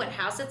tell you what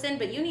house it's in,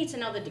 but you need to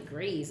know the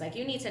degrees. Like,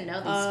 you need to know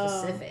these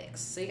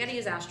specifics. So you got to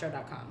use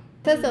astro.com.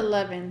 That's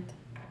 11th.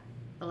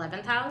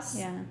 11th house?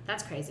 Yeah.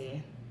 That's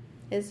crazy.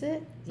 Is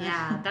it?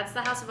 Yeah, that's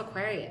the house of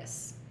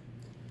Aquarius.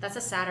 That's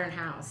a Saturn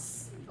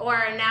house.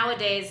 Or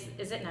nowadays,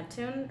 is it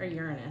Neptune or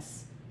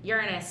Uranus?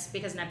 Uranus,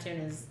 because Neptune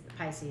is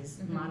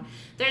Pisces.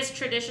 There's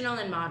traditional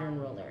and modern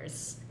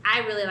rulers. I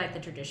really like the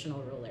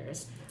traditional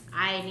rulers.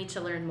 I need to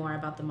learn more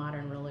about the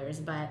modern rulers,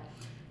 but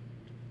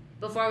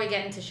before we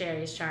get into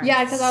Cherie's charts.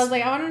 Yeah, because I was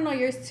like, I want to know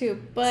yours too,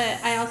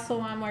 but I also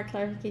want more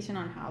clarification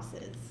on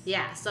houses.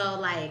 Yeah, so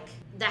like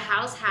the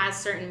house has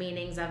certain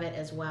meanings of it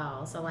as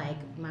well. So like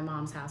my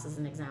mom's house is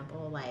an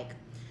example. Like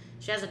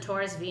she has a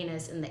Taurus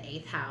Venus in the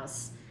 8th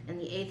house, and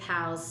the 8th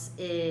house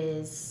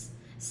is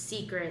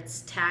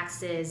secrets,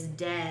 taxes,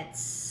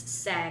 debts,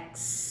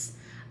 sex,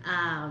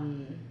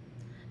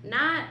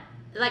 not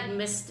like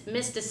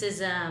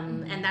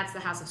mysticism, and that's the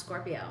house of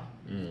Scorpio.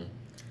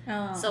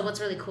 Oh. So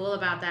what's really cool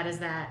about that is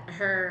that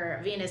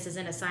her Venus is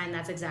in a sign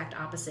that's exact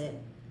opposite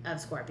of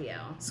Scorpio.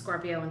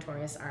 Scorpio and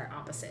Taurus are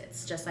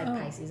opposites, just like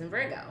Pisces and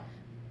Virgo.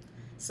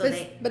 So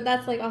but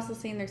that's like also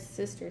saying they're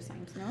sister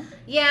signs, no?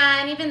 yeah,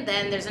 and even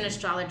then, there's an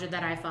astrologer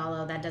that I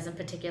follow that doesn't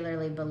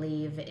particularly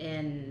believe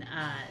in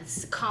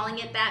calling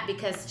it that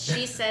because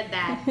she said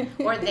that,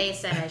 or they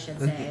said, I should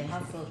say.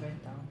 I'll still drink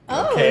though.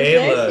 Oh, Okay,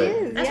 there look. she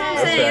is. That's what I'm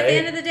Yes. saying. That's At the right.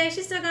 end of the day,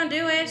 she's still gonna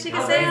do it. She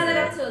can I'll say raise it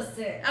that. up to a 6.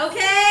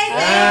 Okay,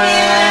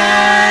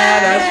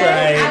 thank that's you.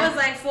 right. I was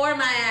like, for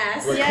my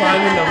ass. We're Yeah.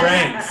 climbing the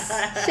ranks.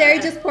 Sherry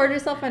just poured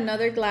herself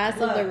another glass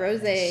of the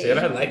rosé. Shit,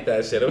 I like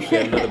that shit. I'll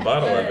share another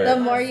bottle of The it.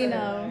 more you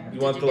know. You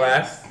want the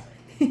last?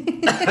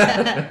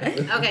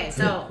 Okay,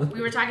 so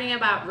we were talking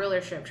about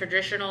rulership,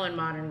 traditional and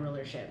modern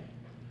rulership.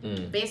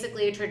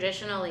 Basically,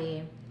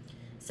 traditionally,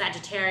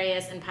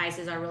 Sagittarius and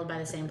Pisces are ruled by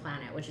the same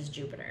planet, which is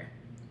Jupiter.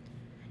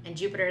 And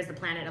Jupiter is the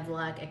planet of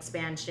luck,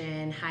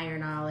 expansion, higher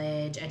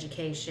knowledge,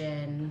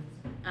 education.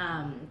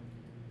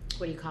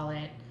 What do you call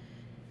it?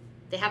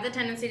 They have the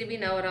tendency to be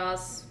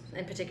know-it-alls,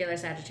 in particular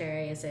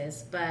Sagittarius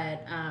is.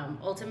 But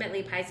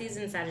ultimately, Pisces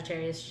and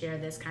Sagittarius share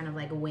this kind of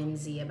like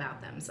whimsy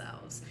about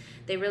themselves.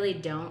 They really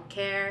don't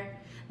care.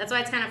 That's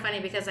why it's kind of funny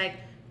because like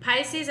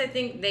Pisces, I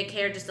think they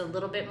care just a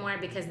little bit more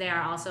because they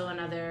are also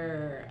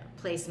another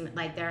placement,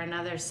 like they're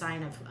another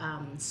sign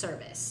of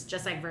service,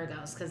 just like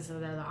Virgos, because they're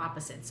the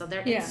opposite. So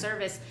they're in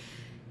service.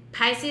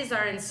 Pisces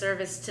are in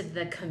service to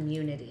the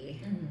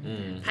community.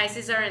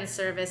 Pisces are in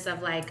service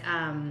of like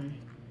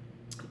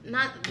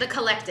not the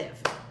collective,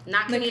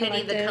 not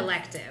community, the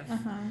collective.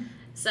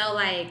 So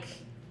like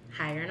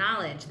higher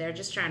knowledge, they're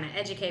just trying to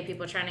educate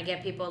people, trying to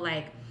get people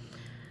like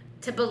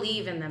to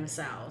believe in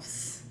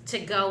themselves, to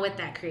go with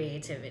that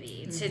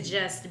creativity, to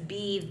just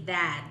be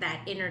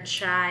that inner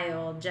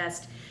child,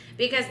 just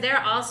because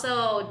they're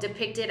also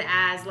depicted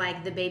as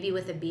like the baby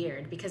with a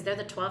beard because they're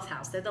the 12th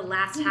house. They're the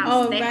last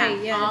house. They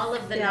have all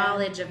of the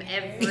knowledge of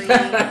every.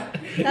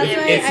 That's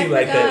why I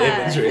like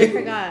that imagery. I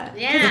forgot.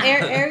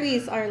 Yeah.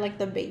 Aries are like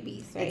the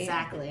babies, right?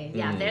 Exactly.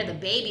 Yeah, they're the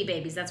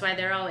babies. That's why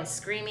they're always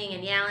screaming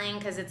and yelling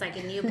because it's like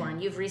a newborn.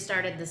 You've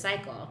restarted the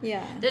cycle.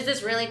 Yeah. There's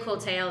this really cool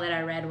tale that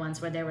I read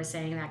once where they were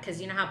saying that because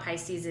you know how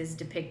Pisces is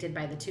depicted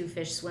by the two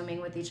fish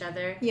swimming with each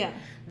other? Yeah.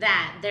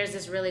 That there's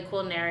this really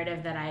cool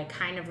narrative that I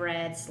kind of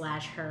read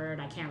 / heard.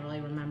 I can't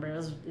really remember.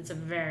 It's a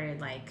very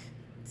like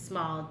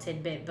small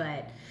tidbit,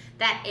 but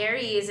that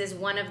Aries is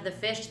one of the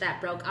fish that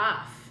broke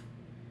off.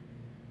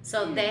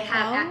 So they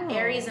have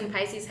Aries and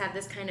Pisces have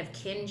this kind of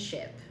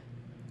kinship.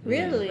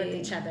 Really? With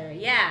each other.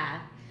 Yeah.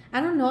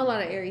 I don't know a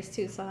lot of Aries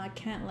too, so I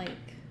can't like.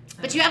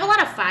 But you have a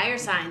lot of fire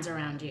signs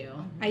around you.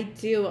 I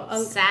do.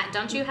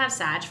 Don't you have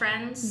Sag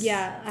friends?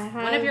 Yeah, I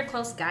have. One of your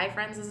close guy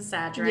friends is a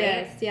Sag, right?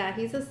 Yes, yeah,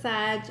 he's a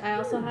Sag. I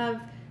also have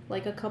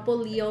like a couple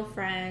Leo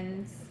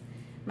friends.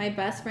 My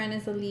best friend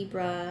is a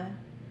Libra.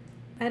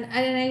 And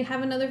I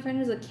have another friend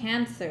who's a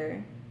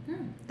Cancer.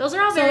 Those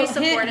are all very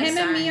supportive him signs.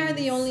 and me are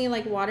the only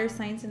like water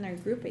signs in our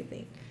group, I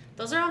think.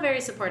 Those are all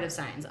very supportive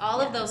signs. All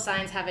of those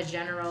signs have a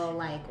general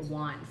like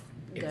want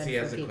good He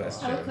has for a people.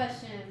 question. I have a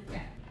question. Yeah.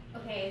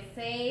 Okay,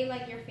 say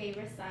like your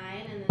favorite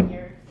sign and then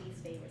your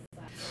least favorite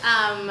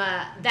sign.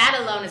 That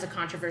alone is a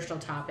controversial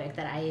topic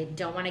that I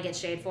don't want to get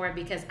shade for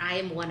because I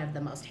am one of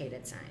the most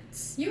hated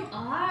signs. You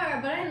are,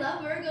 but I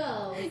love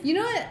Virgos. You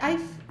know what?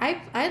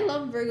 I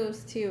love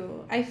Virgos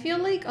too. I feel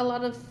like a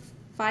lot of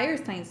fire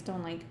signs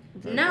don't like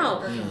Virgos.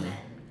 No.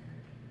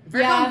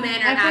 Yeah,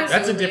 men are I've heard- That's a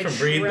absolutely different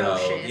breed, though.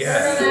 atrocious.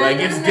 Yeah, like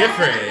it's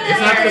different. It's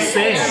not the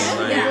same.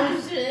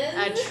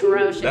 Like,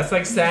 Atrocious. that's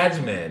like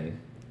Sag men.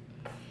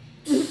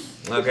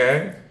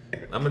 Okay,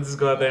 I'm gonna just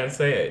go out there and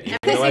say it.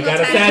 You know, I got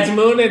a Sag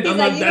moon, and I'm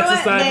like, that's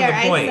aside from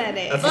the point.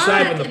 That's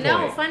aside from the point.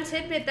 No, fun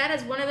tidbit. That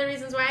is one of the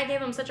reasons why I gave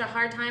him such a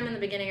hard time in the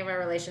beginning of our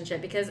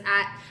relationship because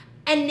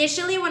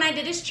initially when I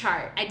did his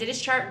chart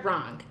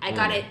wrong. I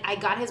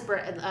got his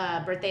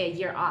birthday a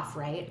year off,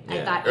 right?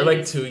 Yeah. I thought or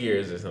like 2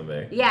 years or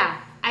something.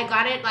 Yeah, I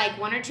got it like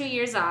 1 or 2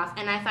 years off,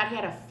 and I thought he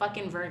had a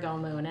fucking Virgo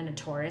moon and a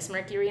Taurus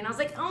Mercury, and I was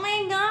like, oh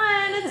my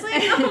god, it's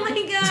like, oh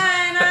my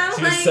god.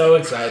 She was so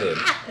excited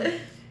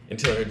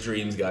until her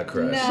dreams got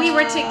crushed. No. We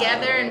were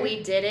together and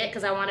we did it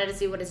because I wanted to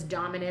see what his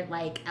dominant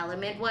like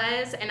element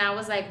was, and I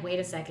was like, wait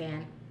a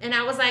second, and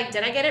I was like,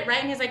 did I get it right?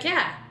 And he's like,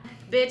 yeah.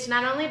 Bitch,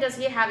 not only does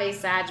he have a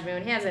Sag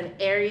moon, he has an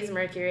Aries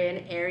Mercury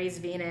and Aries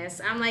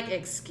Venus. I'm like,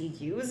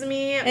 excuse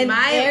me. And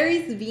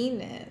Aries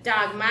Venus.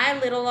 Dog, my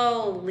little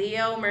old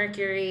Leo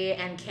Mercury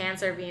and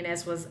Cancer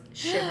Venus was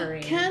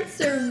shivering.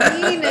 Cancer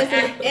Venus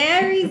and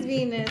Aries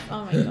Venus.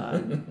 Oh my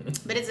god.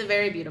 But it's a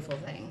very beautiful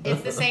thing.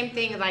 It's the same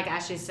thing, like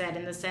Ashley said,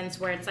 in the sense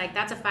where it's like,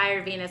 that's a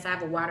fire Venus, I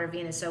have a water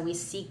Venus, so we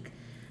seek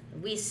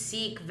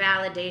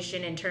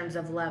validation in terms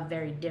of love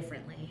very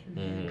differently.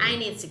 I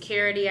need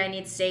security, I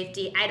need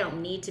safety. I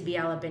don't need to be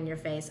all up in your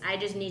face. I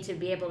just need to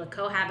be able to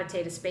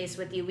cohabitate a space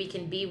with you. We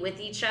can be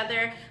with each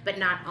other, but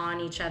not on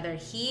each other.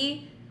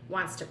 He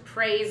wants to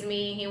praise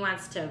me. He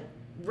wants to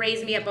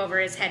raise me up over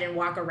his head and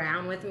walk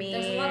around with me.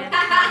 There's a lot of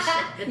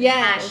passion.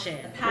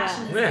 Passion. The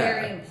passion is Yeah.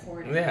 very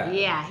important.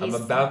 Yeah, I'm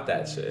about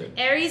that shit.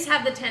 Aries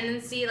have the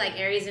tendency, like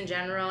Aries in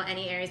general,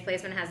 any Aries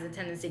placement has the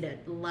tendency to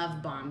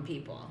love bomb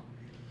people.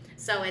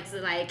 So it's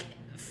like,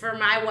 for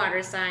my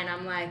water sign,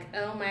 I'm like,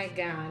 oh my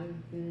god,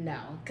 no.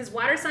 Because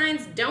water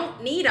signs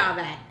don't need all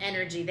that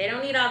energy. They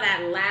don't need all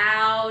that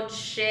loud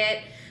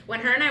shit. When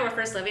her and I were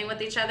first living with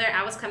each other,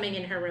 I was coming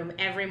in her room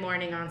every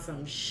morning on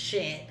some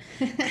shit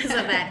because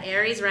of that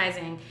Aries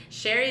rising.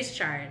 Cherie's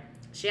chart,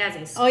 she has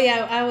a... Oh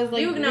yeah, I was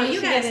like... you should gotta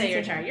get say your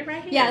into- chart. You're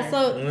right here. Yeah,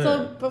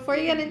 so before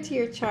you get into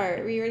your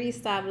chart, we already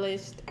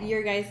established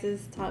your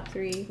guys' top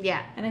 3.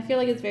 Yeah. And I feel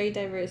like it's very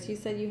diverse. You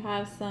said you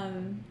have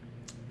some...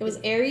 It was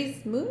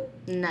Aries moon?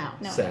 No.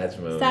 Sag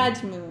moon.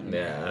 Sag moon.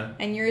 Yeah.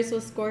 And yours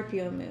was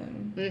Scorpio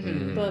moon.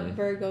 Mm-hmm. But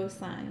Virgo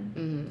sun.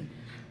 Mm-hmm.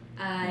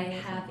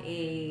 I have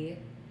a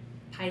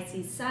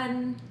Pisces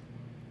sun,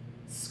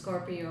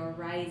 Scorpio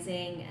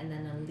rising, and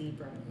then a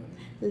Libra moon.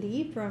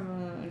 Libra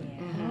moon.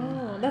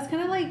 Yeah. Oh, that's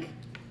kind of like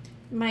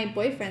my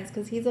boyfriend's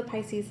because he's a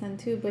Pisces sun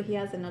too, but he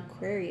has an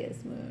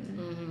Aquarius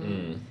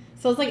moon.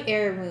 So it's like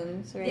air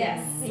moons, right?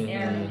 Yes,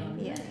 air moon.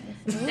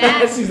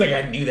 Yes. She's like,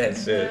 I knew that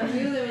shit. I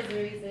knew there was a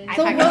reason.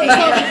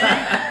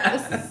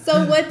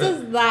 So what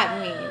does that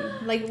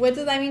mean? Like, what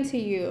does that mean to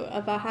you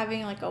about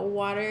having like a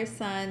water,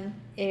 sun,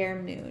 air,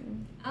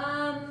 moon?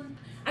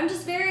 I'm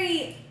just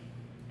very,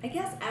 I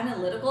guess,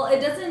 analytical. It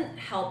doesn't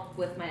help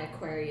with my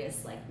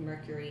Aquarius, like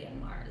Mercury and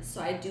Mars.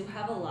 So I do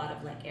have a lot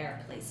of like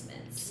air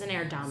placements. It's an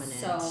air dominant.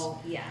 So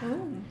yeah.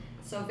 Oh.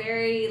 So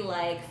very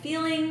like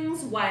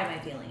feelings. Why am I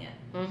feeling it?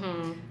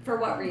 For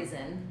what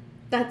reason?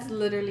 That's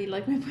literally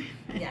like my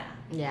boyfriend. Yeah.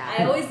 Yeah.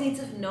 I always need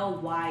to know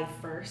why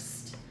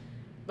first.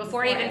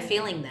 Before even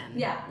feeling them.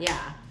 Yeah.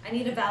 Yeah. I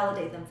need to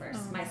validate them first.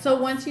 Oh. Myself.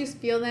 So once you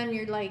feel them,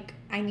 you're like,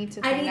 I need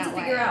to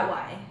figure out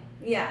why.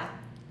 Yeah.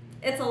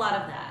 It's a lot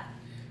of that.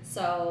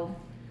 So,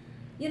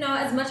 you know,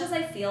 as much as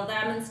I feel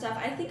them and stuff,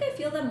 I think I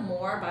feel them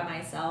more by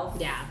myself.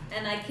 Yeah.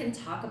 And I can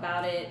talk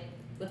about it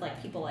with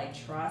like people I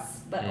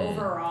trust, but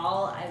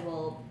overall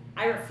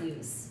I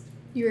refuse.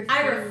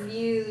 I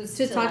refuse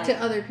to talk like, to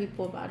other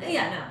people about it.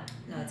 Yeah,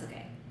 no, it's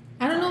okay.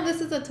 I don't know if this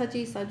is a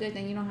touchy subject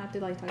and you don't have to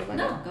like talk about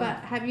it. But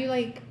have you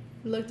like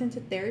looked into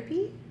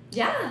therapy?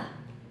 Yeah.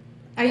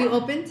 Are you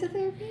open to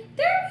therapy?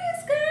 Therapy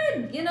is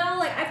good. You know,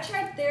 like I've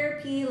tried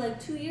therapy like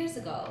 2 years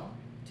ago.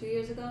 2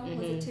 years ago? Was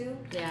it 2?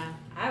 Yeah.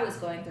 I was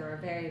going through a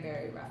very,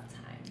 very rough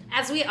time.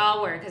 As we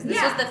all were, because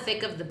this was the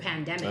thick of the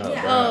pandemic.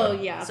 Oh,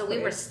 yeah. So we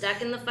were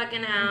stuck in the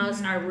fucking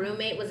house. Our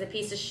roommate was a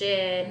piece of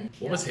shit.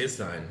 What was his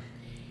sign?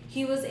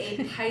 He was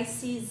a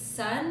Pisces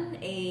sun,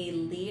 a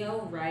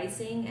Leo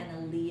rising, and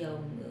a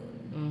Leo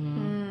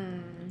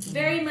moon.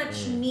 Very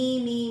much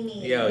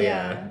me.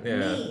 Yeah.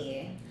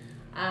 Me.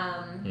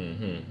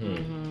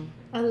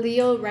 A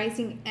Leo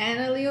rising and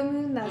a Leo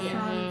moon? That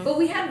sounds But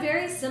we had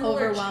very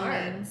similar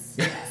overwhelming. charts.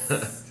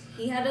 Yes.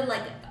 He had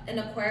an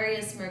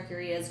Aquarius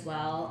Mercury as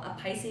well,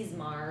 a Pisces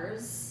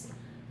Mars.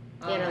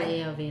 He had a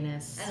Leo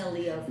Venus. And a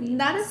Leo Venus.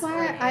 That is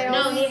why I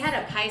No, always... he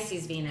had a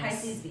Pisces Venus.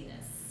 Pisces Venus.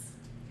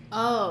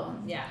 Oh.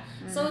 Yeah.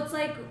 So it's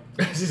like,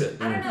 She said,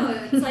 I don't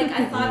know. It's like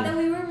I thought that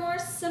we were more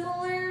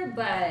similar,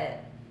 but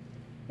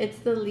It's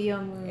the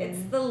Leo moon.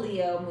 it's the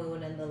Leo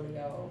moon and the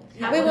Leo.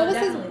 Wait,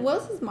 what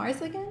was his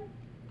Mars again?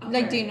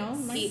 Like, do you know?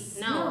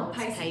 No,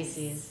 Pisces.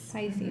 Pisces.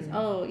 Pisces.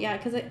 Oh, yeah,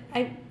 because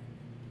I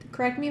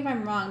correct me if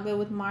I'm wrong, but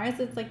with Mars,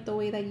 it's like the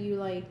way that you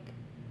like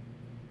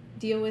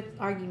deal with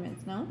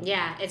arguments, no?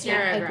 Yeah, it's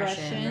your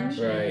aggression.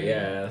 Right,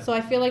 yeah. So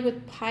I feel like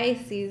with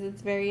Pisces,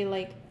 it's very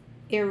like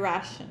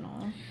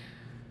irrational.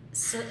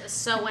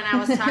 So when I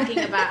was talking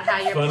about how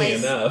your Funny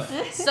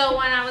enough. So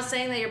when I was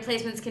saying that your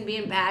placements can be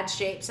in bad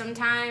shape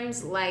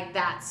sometimes, like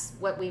that's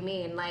what we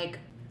mean. Like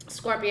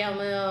Scorpio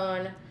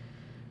moon,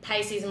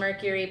 Pisces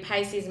Mercury,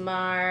 Pisces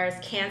Mars,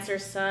 Cancer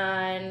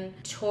Sun,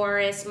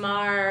 Taurus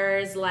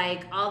Mars,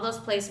 like all those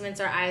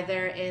placements are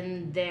either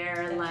in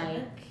their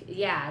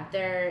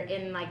they're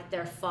in like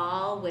their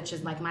fall, which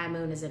is like my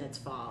moon is in its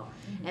fall.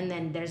 And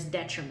then there's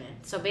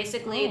detriment. So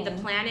basically the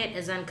planet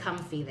is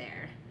uncomfy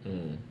there.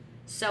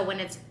 So when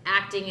it's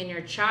acting in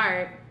your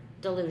chart,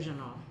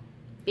 delusional.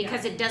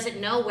 Because it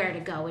doesn't know where to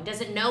go. It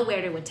doesn't know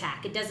where to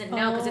attack. It doesn't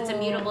know because it's a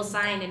mutable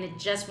sign and it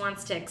just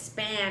wants to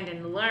expand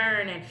and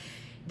learn. And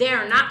they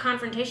are not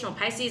confrontational.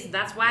 Pisces,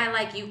 that's why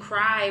like you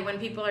cry when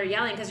people are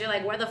yelling because you're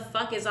like, where the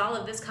fuck is all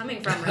of this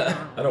coming from right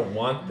now? I don't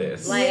want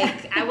this.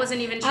 Like, I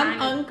wasn't even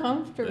trying I'm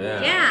uncomfortable.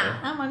 Yeah.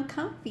 I'm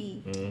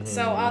uncomfy.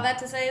 So all that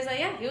to say is like,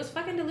 yeah, he was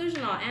fucking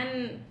delusional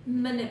and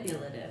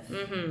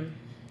manipulative.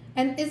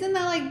 And isn't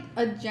that like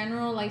a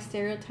general like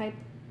stereotype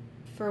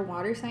for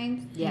water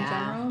signs in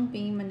general,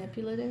 being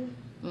manipulative?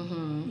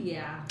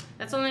 Yeah.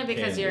 That's only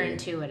because you're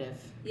intuitive.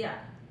 Yeah.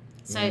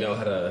 So you know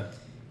how to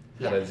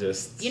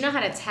just... You know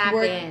how to tap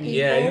in.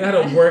 Yeah, you know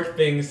how to work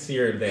things to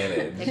your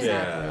advantage.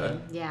 Exactly.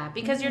 Yeah,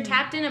 because you're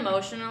tapped in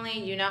emotionally,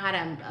 you know how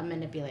to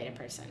manipulate a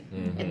person.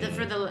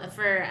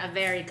 For a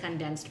very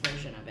condensed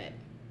version of it.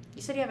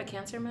 You said you have a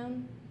Cancer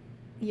moon?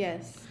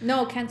 Yes.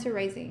 No, Cancer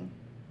rising.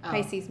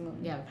 Pisces moon.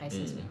 Yeah,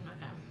 Pisces moon. Okay.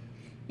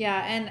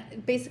 Yeah,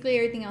 and basically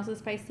everything else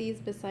is Pisces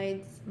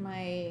besides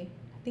I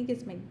think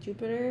it's my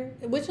Jupiter.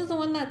 Which is the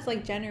one that's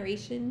like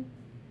generation?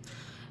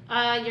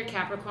 Your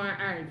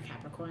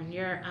Capricorn.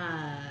 Your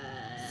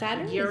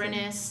Saturn?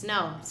 Uranus.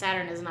 No,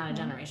 Saturn is not a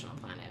generational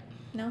planet.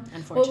 No?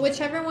 Unfortunately. Well,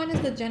 whichever one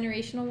is the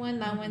generational one,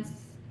 that one's,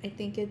 I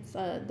think it's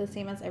the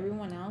same as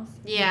everyone else.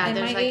 Yeah, and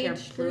there's like your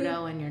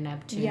Pluto group, and your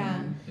Neptune.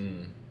 Yeah.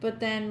 But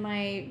then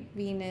my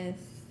Venus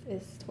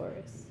is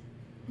Taurus.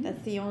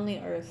 That's the only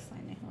Earth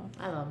sign I have.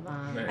 I love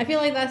that. Right. I feel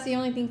like that's the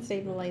only thing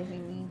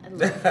stabilizing me.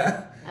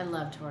 I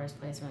love Taurus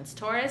placements.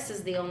 Taurus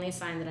is the only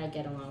sign that I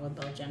get along with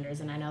both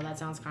genders, and I know that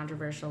sounds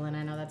controversial, and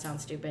I know that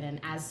sounds stupid. And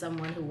as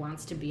someone who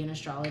wants to be an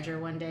astrologer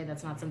one day,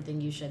 that's not something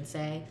you should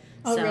say.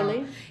 Oh,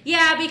 really?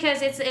 Yeah,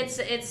 because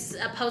it's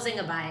opposing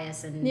a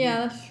bias, and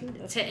Yeah,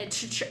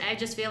 that's true. I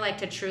just feel like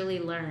to truly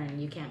learn,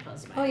 you can't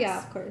pose bias. Oh yeah,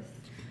 of course.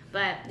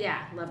 But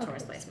yeah, love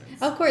Taurus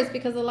placements. Of course,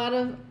 because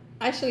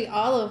actually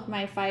all of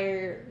my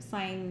fire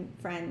sign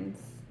friends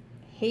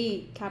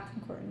hate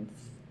Capricorns.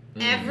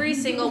 Every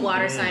single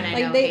water sign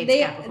I know Like hates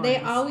Capricorns. they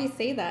always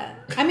say that.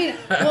 I mean,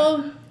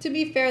 well, to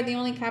be fair, the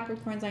only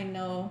Capricorns I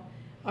know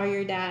are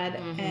your dad,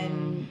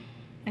 and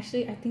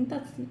actually, I think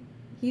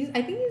he's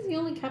the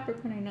only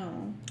Capricorn I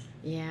know.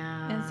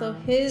 Yeah. And so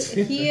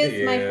he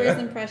is my first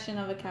impression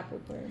of a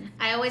Capricorn.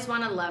 I always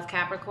want to love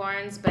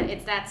Capricorns, but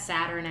it's that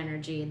Saturn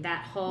energy,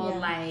 that whole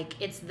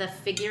like it's the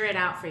figure it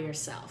out for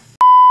yourself.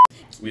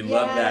 We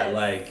love that,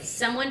 like...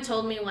 Someone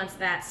told me once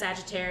that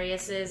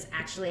Sagittariuses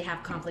actually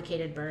have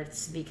complicated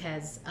births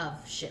because of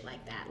shit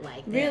like that.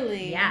 Like,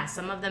 really? Yeah,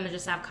 some of them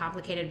just have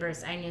complicated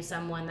births. I knew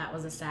someone that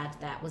was a Sag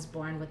that was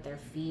born with their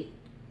feet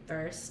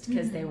first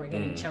because they were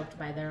getting choked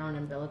by their own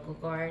umbilical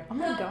cord. Oh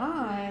my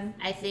god.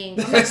 I think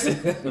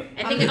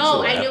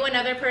I knew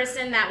another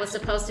person that was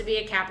supposed to be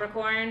a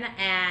Capricorn,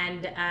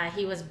 and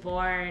he was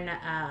born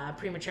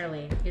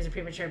prematurely. He was a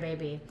premature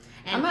baby.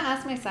 And I'm gonna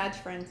ask my Sag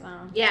friends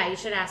now. yeah, you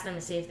should ask them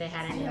to see if they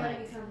had any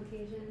Like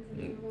complications when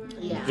you were born.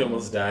 Yeah. Did you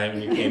almost die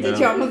when you came Did out?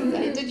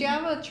 you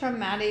have a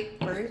traumatic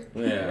birth?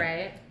 Yeah.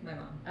 Right? My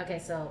mom. Okay,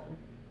 so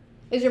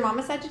Is your mom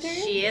a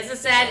Sagittarius? she is a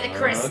Sag.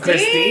 Christina!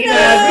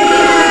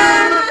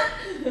 Christina!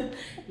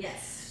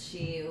 Yes,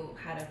 she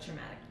had a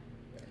traumatic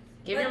birth.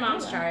 Give your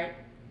mom's chart.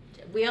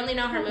 We only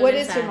know her moon What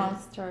and is sun. your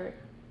mom's chart?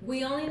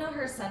 We only know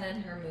her sun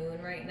and her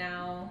moon right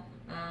now.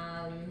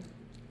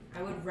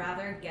 I would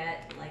rather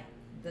get like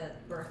the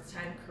birth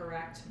time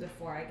correct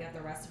before I get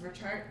the rest of her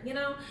chart. You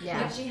know,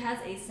 Yeah. like she has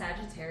a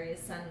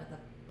Sagittarius sun with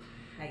a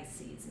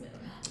Pisces moon.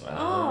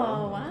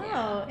 Oh,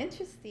 wow.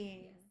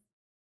 Interesting.